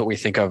 Nowadays, what we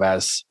think of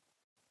as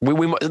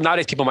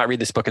nowadays people might read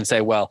this book and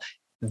say, well,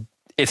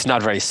 it's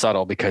not very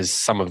subtle because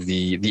some of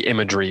the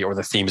imagery or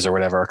the themes or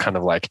whatever are kind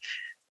of like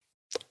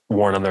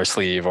worn on their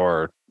sleeve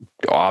or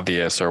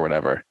obvious or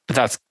whatever.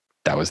 But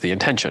that was the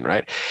intention,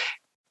 right?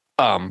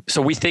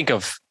 So we think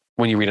of,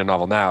 when you read a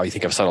novel now, you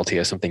think of subtlety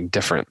as something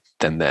different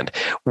than then.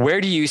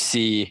 Where do you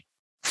see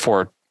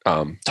for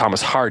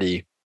Thomas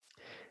Hardy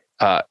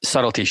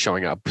subtlety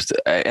showing up?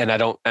 And I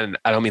don't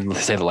mean to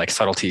say that like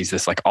subtlety is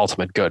this like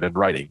ultimate good in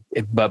writing,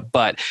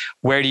 but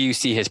where do you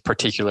see his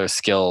particular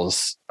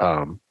skills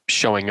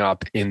showing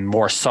up in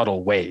more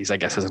subtle ways? I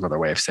guess is another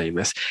way of saying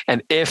this.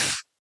 And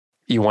if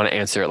you want to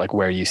answer it like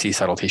where you see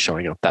subtlety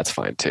showing up, that's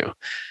fine too.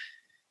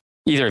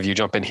 Either of you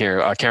jump in here.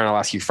 Karen, I'll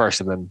ask you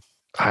first, and then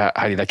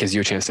Heidi, that gives you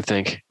a chance to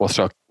think. We'll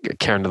throw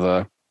Karen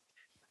to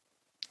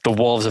the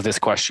wolves of this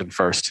question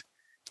first.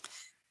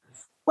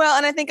 Well,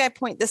 and I think I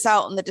point this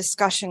out in the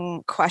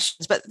discussion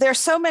questions, but there's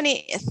so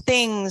many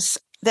things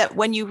that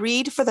when you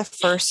read for the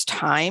first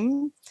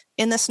time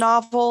in this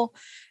novel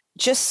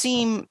just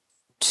seem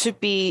to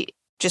be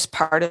just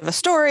part of a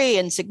story,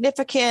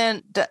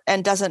 insignificant,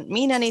 and doesn't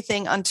mean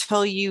anything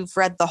until you've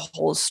read the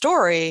whole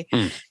story.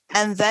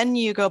 And then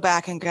you go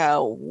back and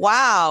go,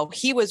 wow,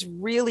 he was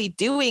really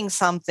doing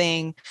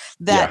something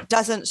that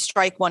doesn't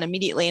strike one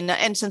immediately.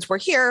 And since we're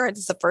here,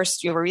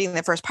 it's you were reading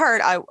the first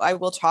part, I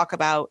will talk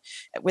about,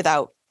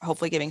 without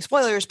hopefully giving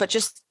spoilers, but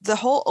just the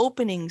whole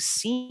opening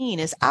scene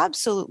is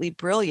absolutely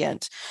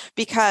brilliant,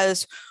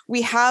 because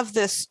we have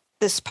this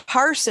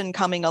parson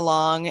coming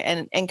along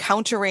and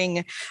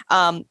encountering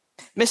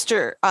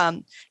Mr.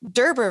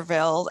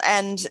 D'Urberville,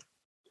 and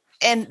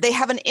they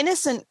have an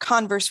innocent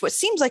what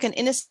seems like an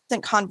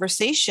innocent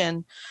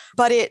conversation,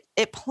 but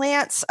it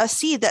plants a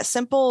seed. That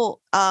simple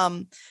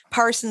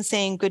parson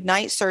saying, "Good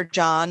night, Sir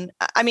John."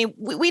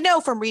 We know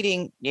from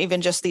reading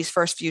even just these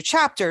first few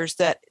chapters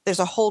that there's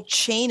a whole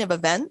chain of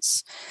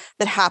events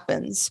that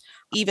happens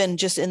even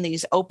just in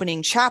these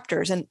opening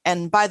chapters.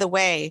 And by the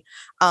way,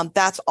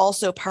 that's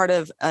also part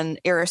of an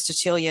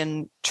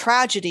Aristotelian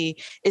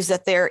tragedy, is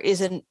that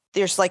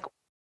there's like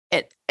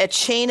a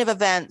chain of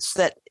events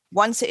that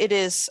once it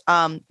is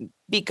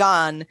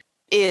begun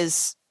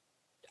is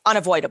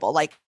unavoidable,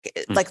 like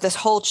this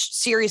whole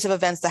series of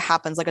events that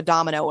happens like a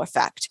domino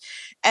effect.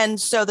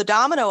 And so the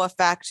domino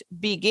effect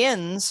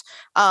begins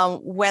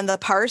when the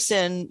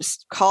parson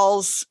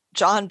calls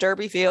John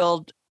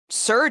Durbeyfield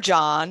Sir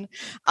John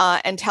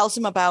and tells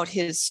him about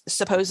his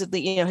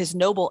supposedly, his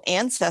noble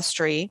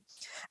ancestry.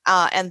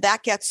 And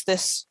that gets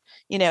this,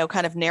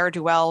 kind of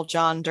ne'er-do-well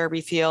John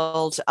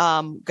Durbeyfield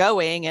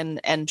going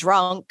and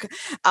drunk.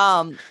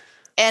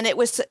 And it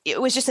was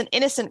just an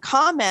innocent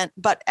comment.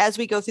 But as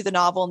we go through the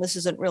novel, and this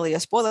isn't really a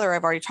spoiler,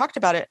 I've already talked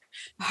about it,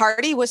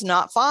 Hardy was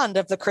not fond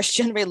of the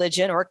Christian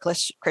religion or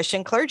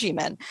Christian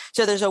clergymen.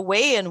 So there's a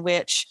way in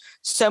which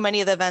so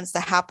many of the events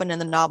that happen in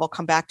the novel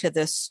come back to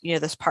this,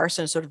 this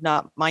parson sort of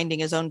not minding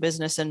his own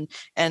business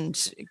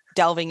and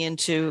delving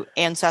into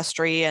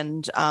ancestry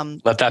and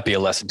let that be a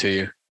lesson to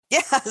you.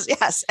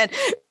 Yes. And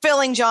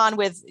filling John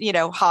with,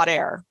 hot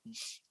air.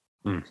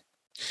 Mm.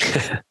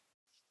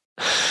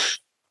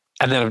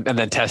 And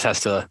then Tess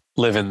has to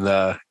live in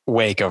the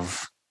wake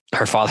of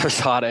her father's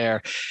hot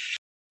air.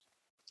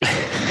 I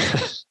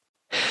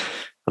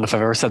don't know if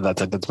I've ever said that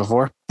sentence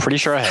before. Pretty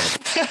sure I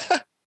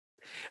haven't.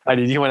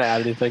 Do you want to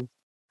add anything?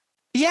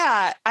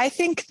 Yeah, I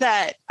think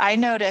that I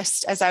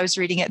noticed as I was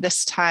reading it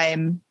this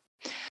time,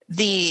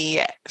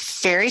 the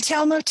fairy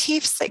tale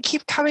motifs that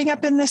keep coming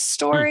up in this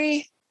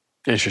story.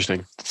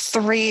 Interesting.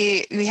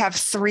 We have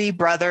three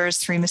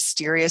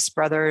mysterious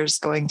brothers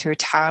going through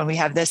town. We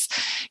have this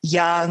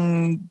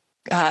young,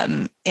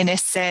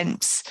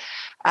 innocent,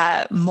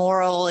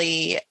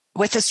 morally,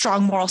 with a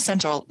strong moral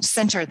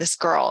center, this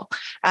girl,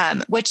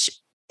 which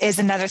is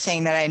another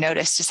thing that I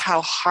noticed is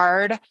how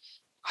hard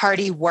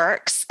Hardy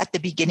works at the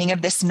beginning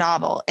of this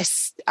novel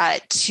is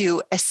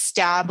to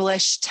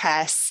establish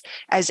Tess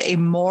as a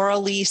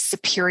morally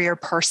superior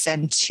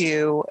person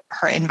to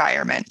her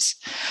environment,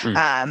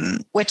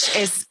 which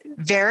is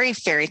very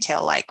fairy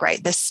tale like,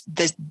 right?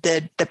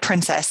 The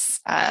princess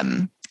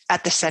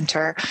at the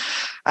center,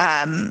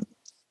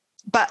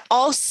 but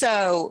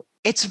also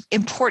it's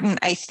important,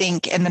 I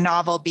think, in the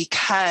novel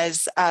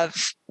because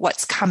of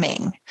what's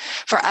coming,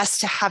 for us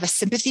to have a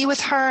sympathy with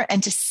her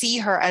and to see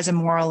her as a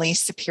morally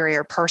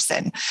superior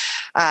person,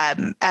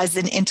 as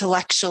an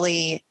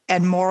intellectually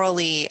and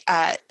morally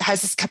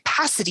has this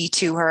capacity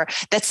to her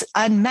that's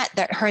unmet,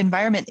 that her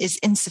environment is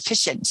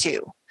insufficient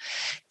to.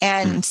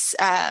 And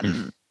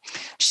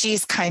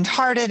she's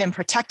kind-hearted and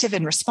protective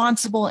and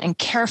responsible and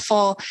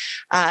careful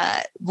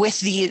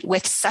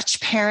with such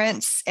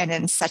parents and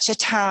in such a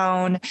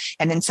town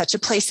and in such a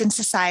place in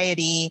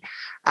society.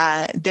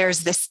 There's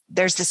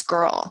this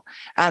girl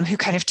who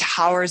kind of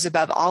towers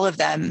above all of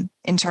them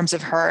in terms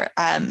of her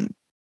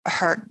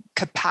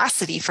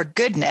capacity for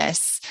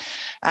goodness,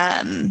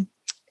 and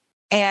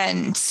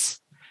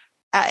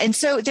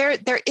so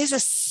there is a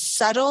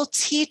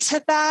subtlety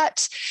to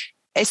that.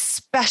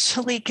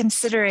 Especially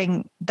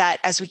considering that,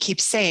 as we keep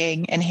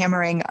saying and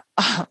hammering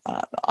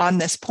on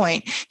this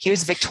point, he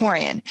was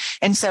Victorian.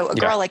 And so a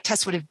girl like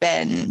Tess would have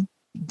been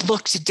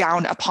looked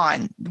down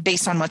upon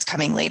based on what's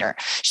coming later.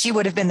 She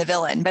would have been the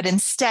villain, but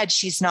instead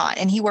she's not.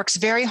 And he works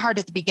very hard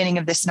at the beginning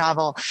of this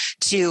novel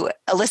to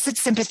elicit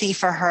sympathy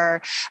for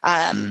her,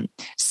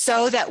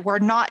 so that we're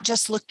not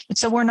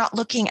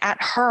looking at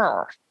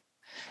her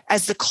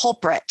as the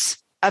culprit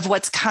of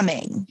what's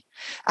coming,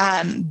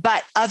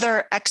 but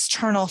other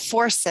external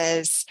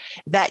forces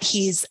that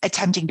he's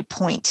attempting to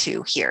point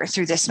to here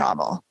through this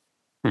novel.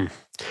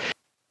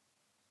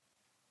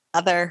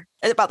 Other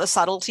about the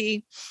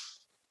subtlety.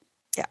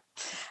 Yeah.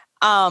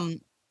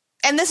 And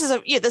this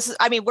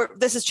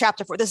is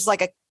chapter 4. This is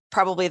like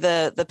probably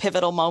the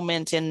pivotal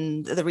moment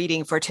in the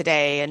reading for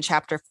today in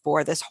chapter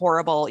 4, this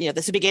horrible, this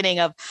is the beginning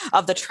of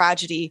the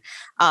tragedy,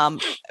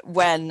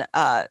 when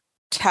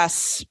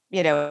Tess,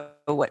 when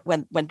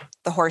the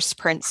horse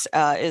prince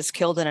is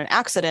killed in an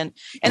accident.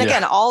 And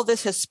again, all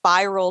this has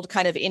spiraled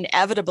kind of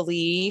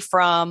inevitably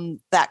from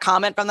that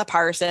comment from the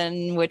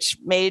parson, which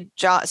made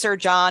Sir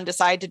John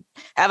decide to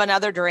have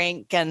another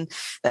drink, and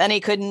then he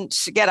couldn't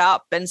get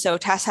up. And so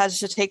Tess has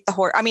to take the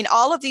horse. I mean,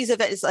 all of these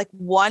events is like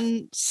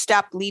one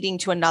step leading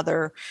to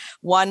another,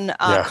 one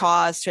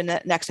cause to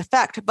the next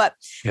effect. But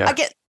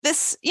again,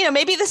 this,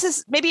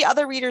 maybe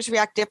other readers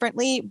react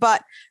differently,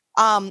 but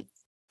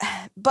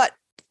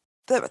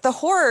the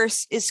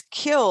horse is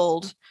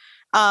killed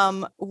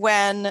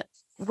when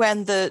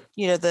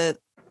the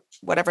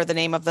whatever the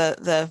name of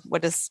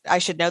I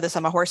should know this,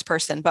 I'm a horse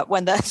person, but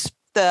when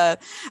the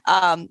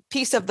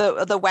piece of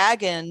the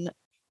wagon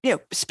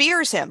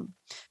spears him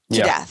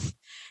to death,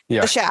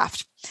 the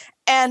shaft.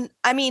 And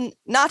I mean,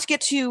 not to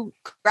get too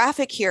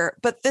graphic here,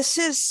 but this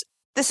is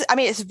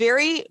it's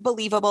very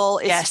believable,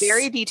 it's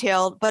very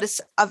detailed, but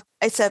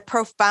it's a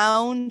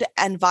profound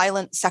and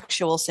violent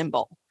sexual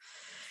symbol.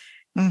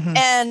 Mm-hmm.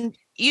 And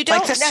you don't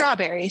like the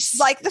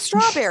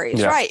strawberries,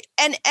 Yeah. right?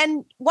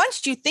 And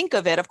once you think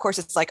of it, of course,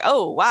 it's like,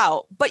 oh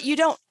wow, but you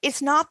don't.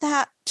 It's not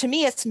that, to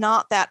me. It's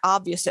not that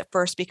obvious at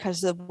first,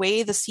 because the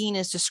way the scene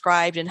is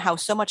described and how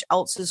so much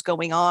else is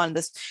going on.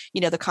 This,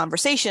 the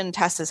conversation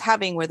Tess is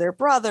having with her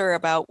brother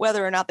about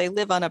whether or not they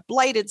live on a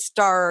blighted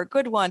star or a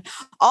good one.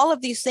 All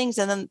of these things,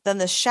 and then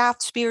the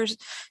shaft spears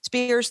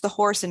the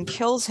horse and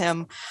kills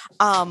him.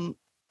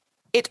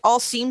 It all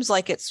seems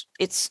like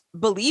it's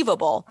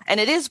believable, and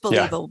it is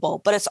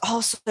believable, but it's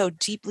also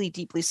deeply,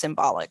 deeply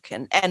symbolic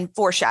and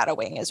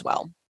foreshadowing as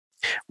well.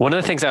 One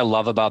of the things I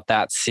love about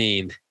that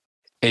scene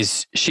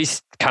is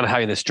she's kind of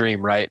having this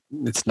dream, right?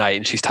 It's night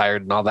and she's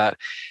tired and all that.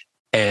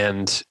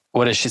 And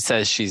what does she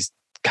say? She's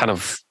kind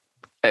of,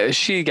 I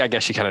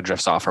guess she kind of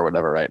drifts off or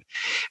whatever, right?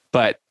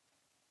 But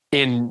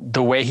in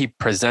the way he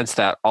presents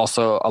that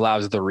also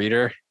allows the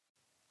reader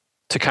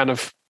to kind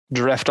of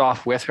drift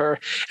off with her.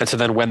 And so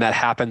then when that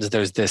happens,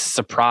 there's this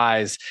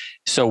surprise.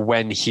 So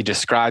when he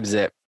describes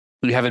it,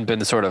 you haven't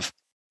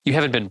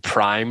been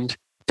primed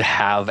to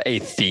have a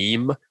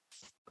theme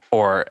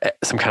or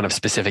some kind of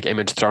specific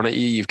image thrown at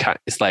you.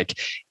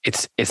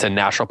 It's a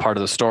natural part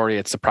of the story.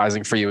 It's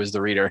surprising for you as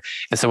the reader.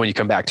 And so when you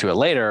come back to it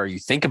later, or you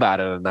think about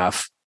it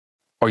enough,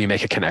 or you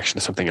make a connection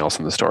to something else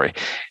in the story,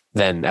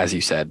 then as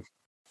you said,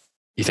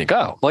 you think,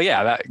 oh, well,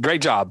 yeah,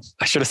 great job.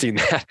 I should have seen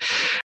that.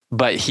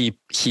 But he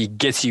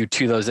gets you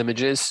to those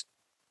images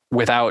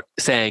without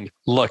saying,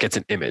 look, it's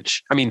an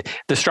image. I mean,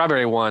 the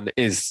strawberry one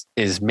is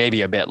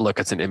maybe a bit, look,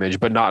 it's an image,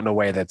 but not in a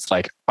way that's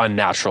like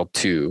unnatural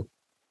to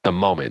the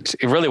moment.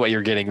 Really what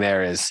you're getting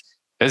there is,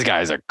 this guy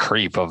is a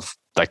creep of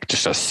like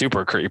just a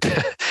super creep.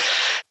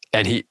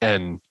 and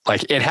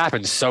it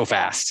happens so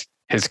fast.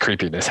 His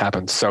creepiness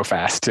happens so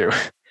fast too.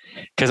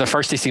 Because at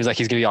first he seems like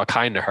he's going to be all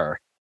kind to her,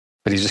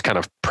 but he's just kind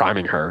of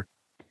priming her,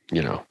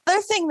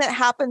 Another thing that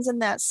happens in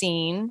that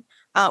scene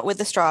with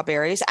the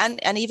strawberries and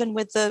even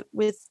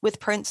with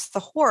Prince the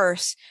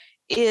horse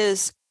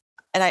is,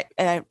 and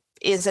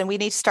we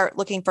need to start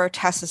looking for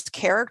Tessa's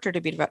character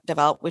to be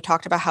developed. We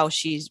talked about how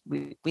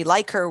we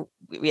like her,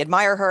 we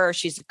admire her,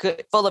 she's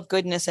good, full of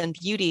goodness and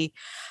beauty.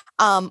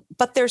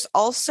 But there's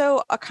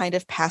also a kind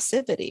of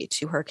passivity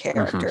to her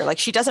character. Mm-hmm. Like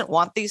she doesn't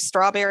want these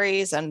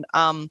strawberries, and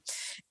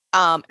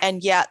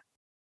yet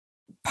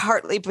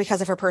partly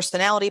because of her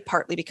personality,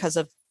 partly because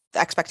of the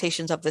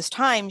expectations of this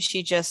time,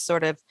 she just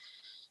sort of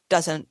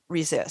doesn't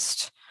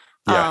resist.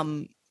 Yeah.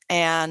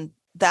 And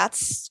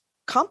that's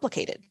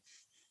complicated.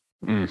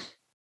 Mm.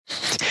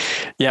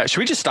 Yeah. Should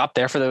we just stop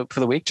there for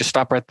the week? Just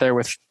stop right there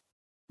with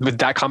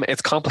that comment.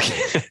 It's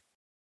complicated.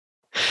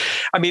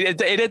 I mean,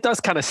 it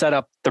does kind of set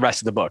up the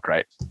rest of the book,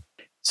 right?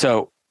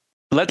 So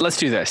let's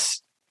do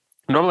this.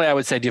 Normally I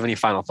would say, do you have any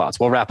final thoughts?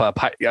 We'll wrap up.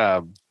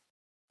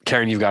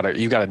 Karen, you've got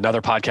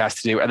another podcast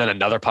to do, and then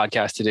another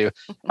podcast to do,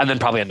 and then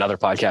probably another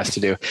podcast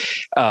to do.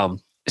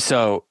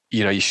 So,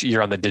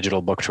 you're on the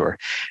digital book tour.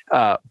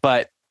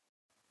 But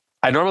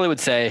I normally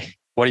would say,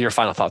 what are your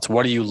final thoughts?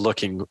 What are you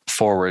looking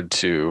forward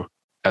to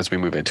as we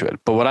move into it?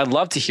 But what I'd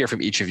love to hear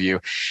from each of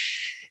you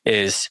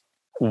is,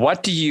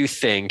 what do you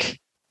think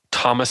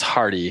Thomas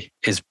Hardy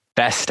is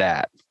best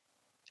at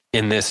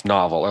in this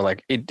novel, or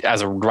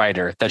as a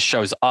writer that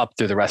shows up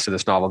through the rest of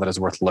this novel that is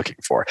worth looking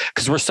for?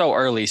 Because we're so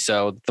early,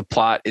 so the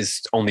plot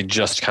is only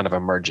just kind of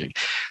emerging.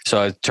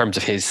 So in terms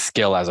of his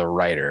skill as a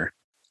writer,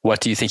 what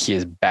do you think he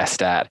is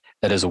best at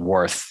that is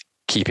worth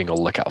keeping a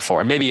lookout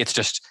for? And maybe it's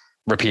just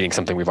repeating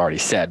something we've already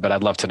said, but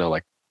I'd love to know,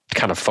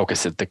 kind of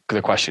focus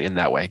the question in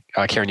that way.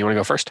 Karen, you want to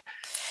go first?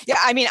 Yeah,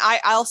 I mean,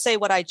 I'll say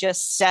what I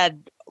just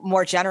said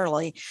more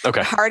generally.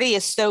 Okay. Hardy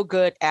is so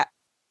good at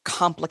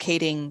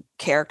complicating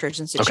characters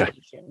and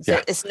situations. Okay.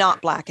 Yeah. It's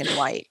not black and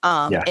white.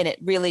 And it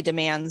really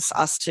demands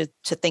us to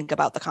think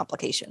about the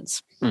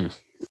complications. Mm.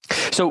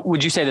 So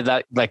would you say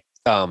that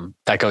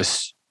that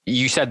goes,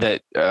 you said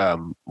that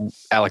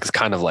Alec is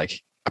kind of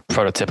like a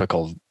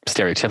prototypical,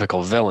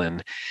 stereotypical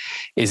villain.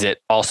 Is it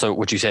also,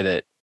 would you say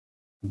that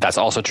that's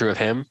also true of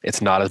him?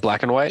 It's not as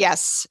black and white?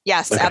 Yes,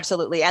 okay.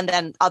 Absolutely. And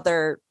then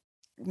other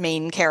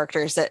main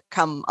characters that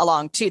come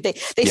along too. They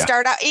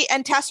start out,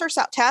 and Tess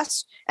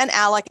and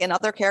Alec and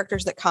other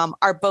characters that come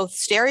are both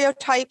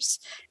stereotypes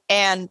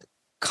and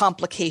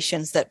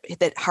complications that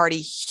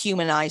Hardy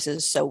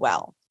humanizes so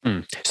well.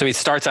 Mm. So he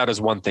starts out as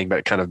one thing, but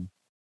it kind of,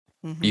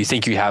 you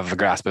think you have a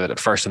grasp of it at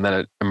first, and then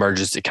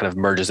it kind of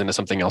merges into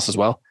something else as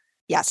well?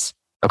 Yes.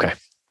 Okay.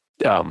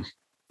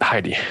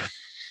 Heidi.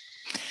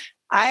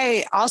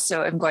 I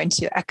also am going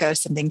to echo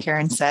something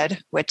Karen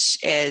said, which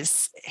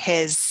is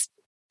his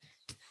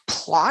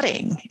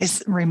plotting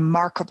is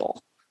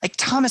remarkable. Like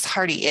Thomas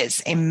Hardy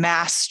is a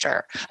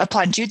master of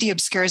plot. Jude the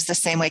Obscure is the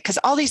same way, because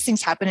all these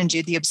things happen in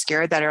Jude the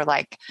Obscure that are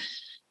like,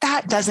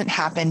 that doesn't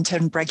happen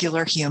to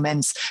regular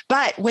humans,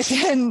 but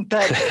within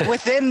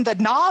the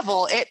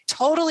novel, it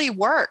totally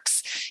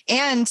works.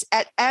 And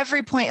at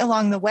every point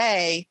along the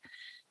way,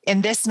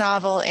 in this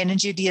novel and in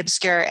Jude the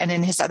Obscure and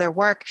in his other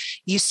work,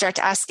 you start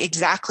to ask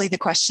exactly the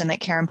question that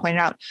Karen pointed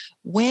out.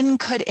 When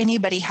could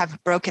anybody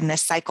have broken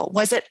this cycle?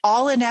 Was it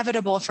all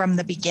inevitable from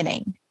the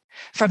beginning?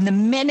 From the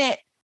minute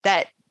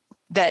that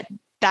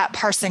that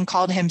person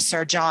called him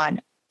Sir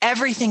John.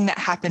 Everything that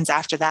happens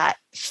after that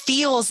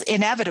feels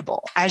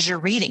inevitable as you're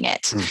reading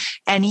it.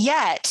 And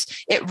yet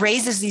it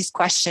raises these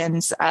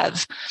questions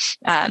of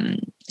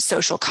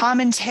social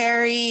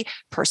commentary,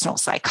 personal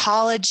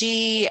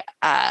psychology,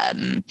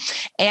 and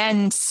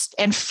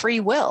free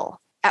will.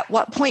 At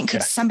what point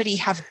could somebody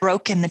have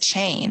broken the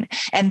chain?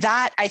 And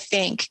that, I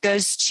think,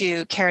 goes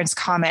to Karen's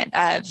comment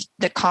of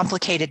the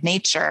complicated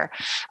nature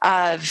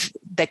of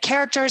the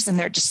characters and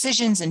their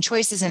decisions and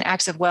choices and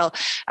acts of will.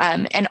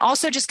 And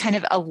also just kind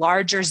of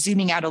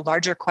zooming out a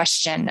larger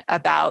question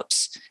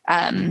about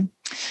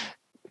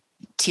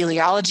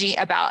teleology,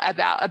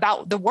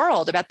 about the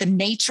world, about the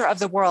nature of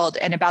the world,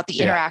 and about the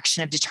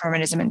interaction of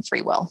determinism and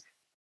free will.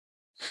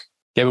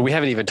 Yeah, but we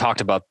haven't even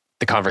talked about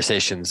the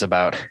conversations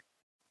about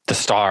the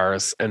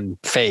stars and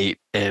fate,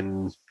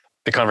 and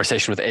the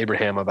conversation with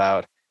Abraham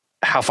about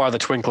how far the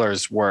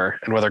Twinklers were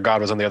and whether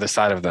God was on the other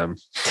side of them.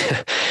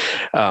 So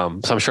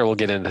I'm sure we'll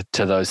get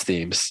into those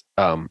themes.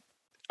 I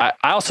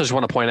also just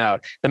want to point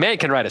out, the man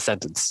can write a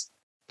sentence.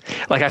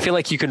 Like, I feel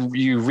like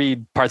you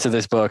read parts of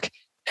this book,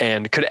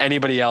 and could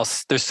anybody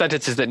else, there's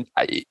sentences that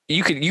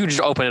you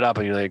just open it up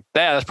and you're like,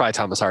 yeah, that's probably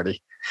Thomas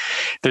Hardy.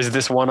 There's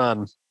this one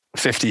on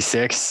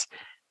 56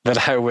 that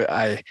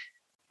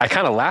I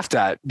kind of laughed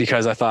at,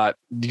 because I thought,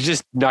 you're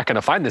just not going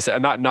to find this.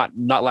 And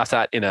not laughed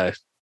at in a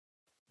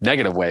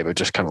negative way, but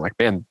just kind of like,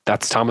 man,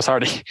 that's Thomas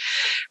Hardy,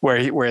 where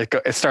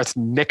it starts,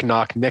 knick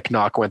knock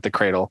went the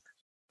cradle.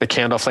 The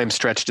candle flame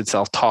stretched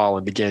itself tall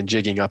and began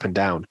jigging up and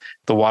down.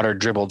 The water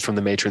dribbled from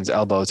the matron's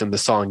elbows, and the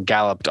song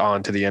galloped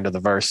on to the end of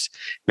the verse,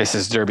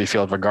 Mrs.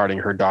 Durbeyfield regarding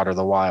her daughter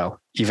the while.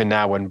 Even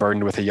now, when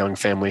burdened with a young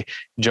family,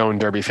 Joan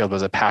Durbeyfield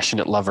was a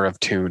passionate lover of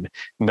tune.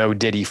 No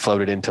ditty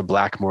floated into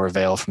Blackmoor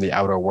Vale from the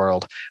outer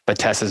world, but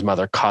Tessa's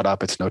mother caught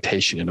up its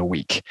notation in a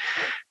week.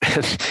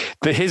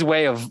 His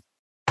way of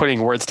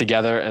putting words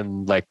together,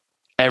 and like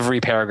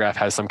every paragraph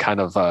has some kind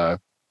of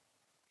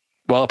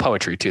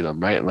poetry to them,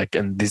 right? Like,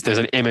 and there's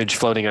an image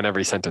floating on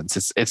every sentence.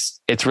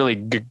 It's really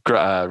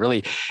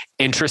really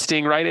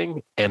interesting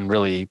writing, and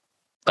really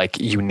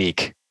like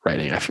unique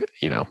writing.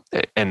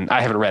 And I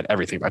haven't read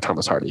everything by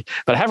Thomas Hardy,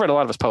 but I have read a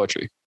lot of his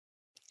poetry,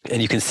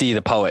 and you can see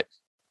the poet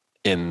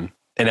in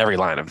every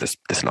line of this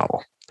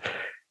novel.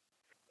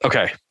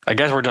 Okay, I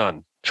guess we're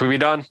done. Should we be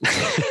done?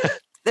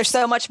 There's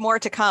so much more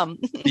to come.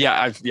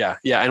 Yeah.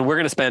 And we're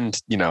going to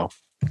spend,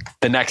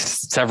 the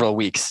next several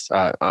weeks,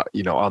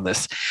 on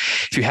this.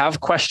 If you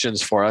have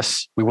questions for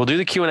us, we will do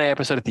the Q&A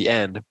episode at the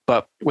end,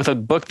 but with a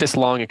book this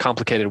long and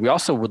complicated, we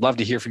also would love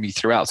to hear from you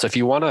throughout. So if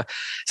you want to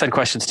send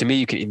questions to me,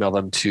 you can email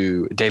them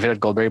to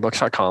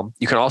david@goldberrybooks.com.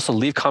 You can also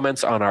leave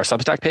comments on our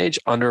Substack page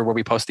under where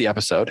we post the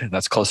episode.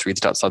 That's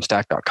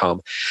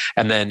closereads.substack.com.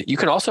 And then you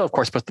can also, of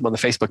course, put them on the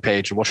Facebook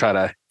page, and we'll try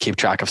to keep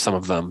track of some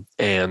of them.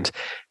 And,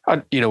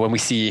 when we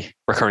see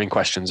recurring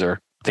questions or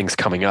things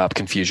coming up,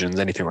 confusions,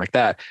 anything like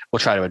that, we'll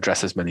try to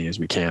address as many as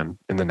we can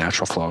in the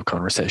natural flow of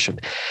conversation.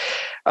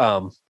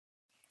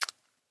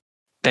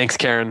 Thanks,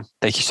 Karen.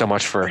 Thank you so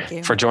much for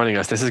joining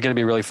us. This is going to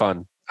be really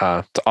fun.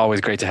 It's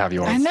always great to have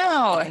you on. I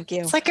know. Thank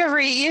you. It's like a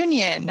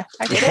reunion.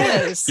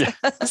 It is. Yeah.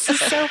 This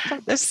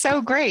is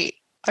so great.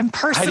 I'm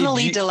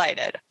personally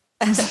delighted.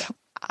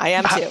 I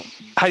am too.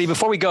 Heidi,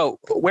 before we go,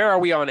 where are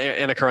we on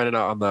Anna Karenina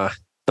on the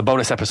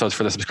bonus episodes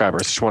for the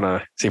subscribers? Just want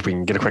to see if we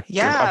can get a quick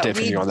update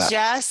from you on that.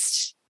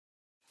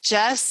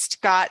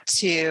 Just got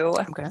to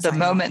the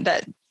moment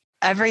that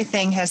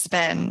everything has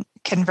been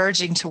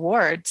converging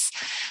towards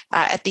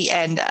at the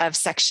end of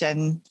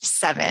section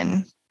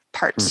 7,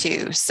 part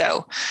 2.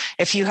 So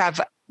if you have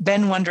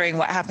been wondering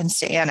what happens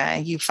to Anna,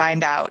 you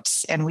find out,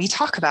 and we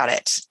talk about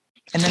it.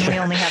 And then we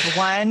only have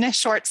one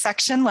short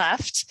section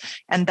left,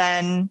 and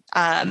then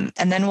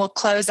we'll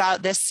close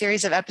out this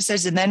series of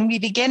episodes, and then we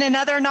begin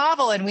another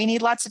novel, and we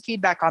need lots of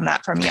feedback on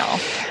that from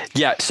y'all.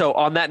 Yeah. So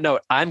on that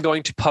note, I'm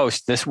going to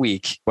post this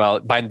week.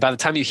 Well, by the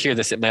time you hear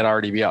this, it might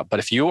already be up. But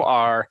if you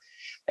are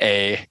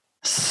a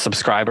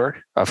subscriber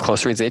of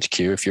Close Reads HQ,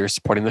 if you're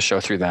supporting the show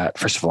through that,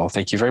 first of all,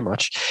 thank you very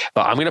much.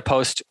 But I'm going to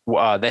post,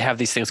 they have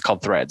these things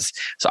called threads.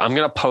 So I'm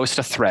going to post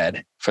a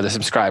thread for the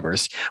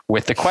subscribers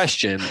with the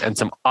question and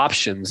some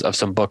options of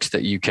some books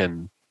that you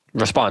can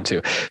respond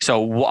to.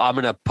 So I'm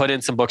going to put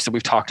in some books that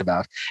we've talked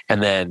about,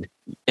 and then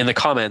in the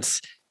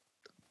comments,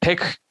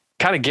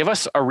 give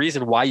us a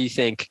reason why you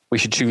think we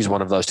should choose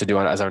one of those to do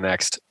as our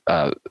next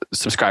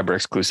subscriber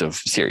exclusive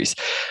series.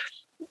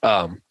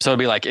 So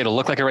it'll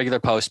look like a regular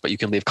post, but you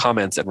can leave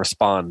comments and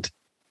respond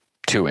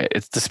to it.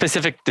 It's the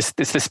specific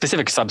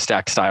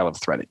Substack style of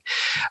threading.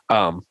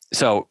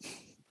 So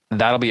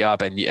that'll be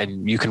up, and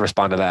you can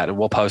respond to that, and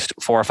we'll post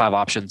 4 or 5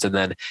 options, and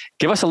then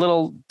give us a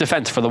little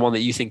defense for the one that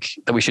you think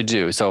that we should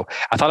do. So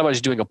I thought about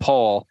just doing a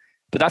poll,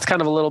 but that's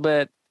kind of a little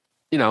bit,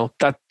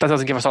 that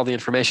doesn't give us all the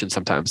information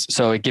sometimes.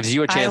 So it gives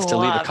you a chance to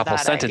leave a couple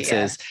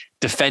sentences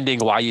defending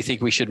why you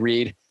think we should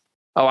read.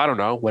 I don't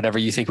know, whatever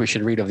you think we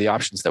should read of the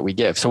options that we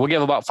give. So we'll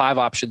give about 5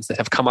 options that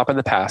have come up in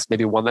the past,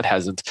 maybe one that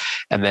hasn't,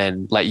 and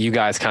then let you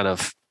guys kind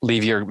of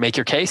make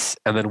your case,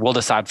 and then we'll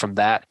decide from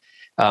that.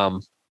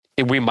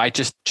 We might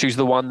just choose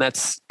the one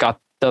that's got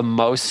the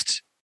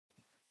most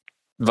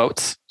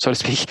votes, so to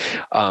speak.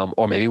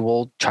 Or maybe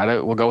we'll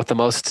go with the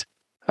most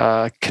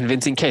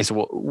convincing case.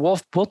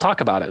 We'll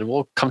talk about it and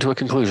we'll come to a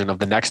conclusion of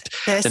the next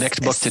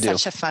book to do.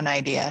 Such a fun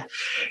idea.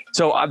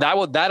 So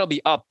that'll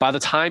be up by the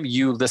time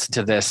you listen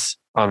to this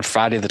on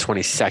Friday the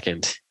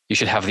 22nd. You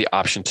should have the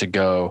option to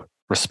go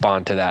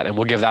respond to that, and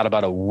we'll give that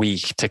about a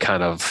week to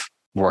kind of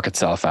work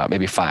itself out.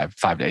 Maybe five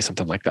days,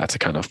 something like that, to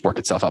kind of work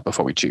itself out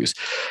before we choose,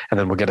 and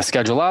then we'll get a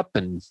schedule up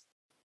and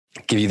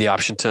give you the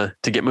option to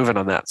get moving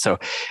on that. So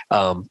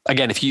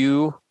again, if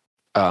you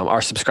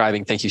are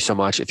subscribing, thank you so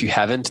much. If you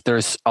haven't,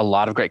 there's a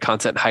lot of great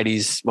content.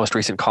 Heidi's most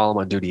recent column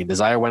on Duty and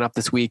Desire went up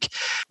this week.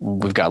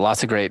 We've got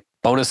lots of great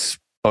bonus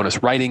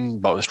writing,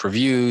 bonus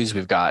reviews.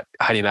 We've got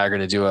Heidi and I are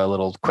going to do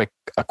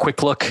a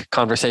quick look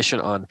conversation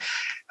on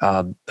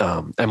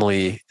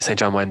Emily St.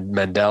 John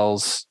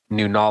Mandel's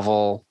new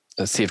novel,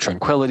 A Sea of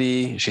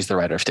Tranquility. She's the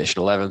writer of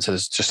Station 11. So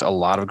there's just a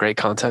lot of great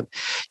content.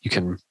 You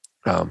can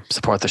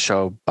support the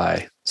show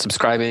by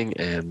subscribing,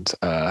 and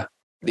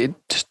it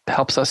just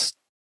helps us,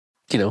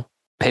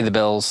 pay the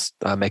bills,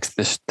 makes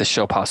this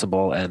show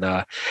possible,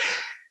 and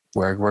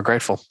we're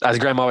grateful. As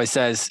Graham always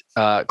says,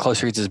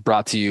 Close Reads is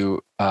brought to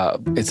you.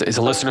 It's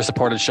a listener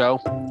supported show,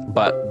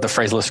 but the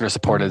phrase listener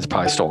supported is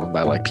probably stolen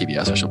by like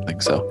PBS or something,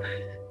 so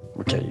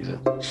we can't use it.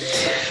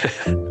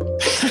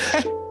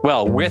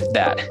 Well, with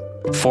that,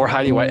 for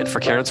Heidi White and for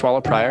Karen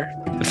Swallow Prior,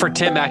 and for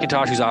Tim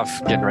McIntosh, who's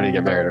off getting ready to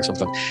get married or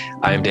something,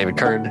 I am David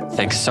Kern.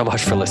 Thanks so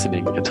much for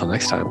listening. Until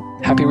next time,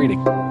 happy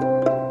reading.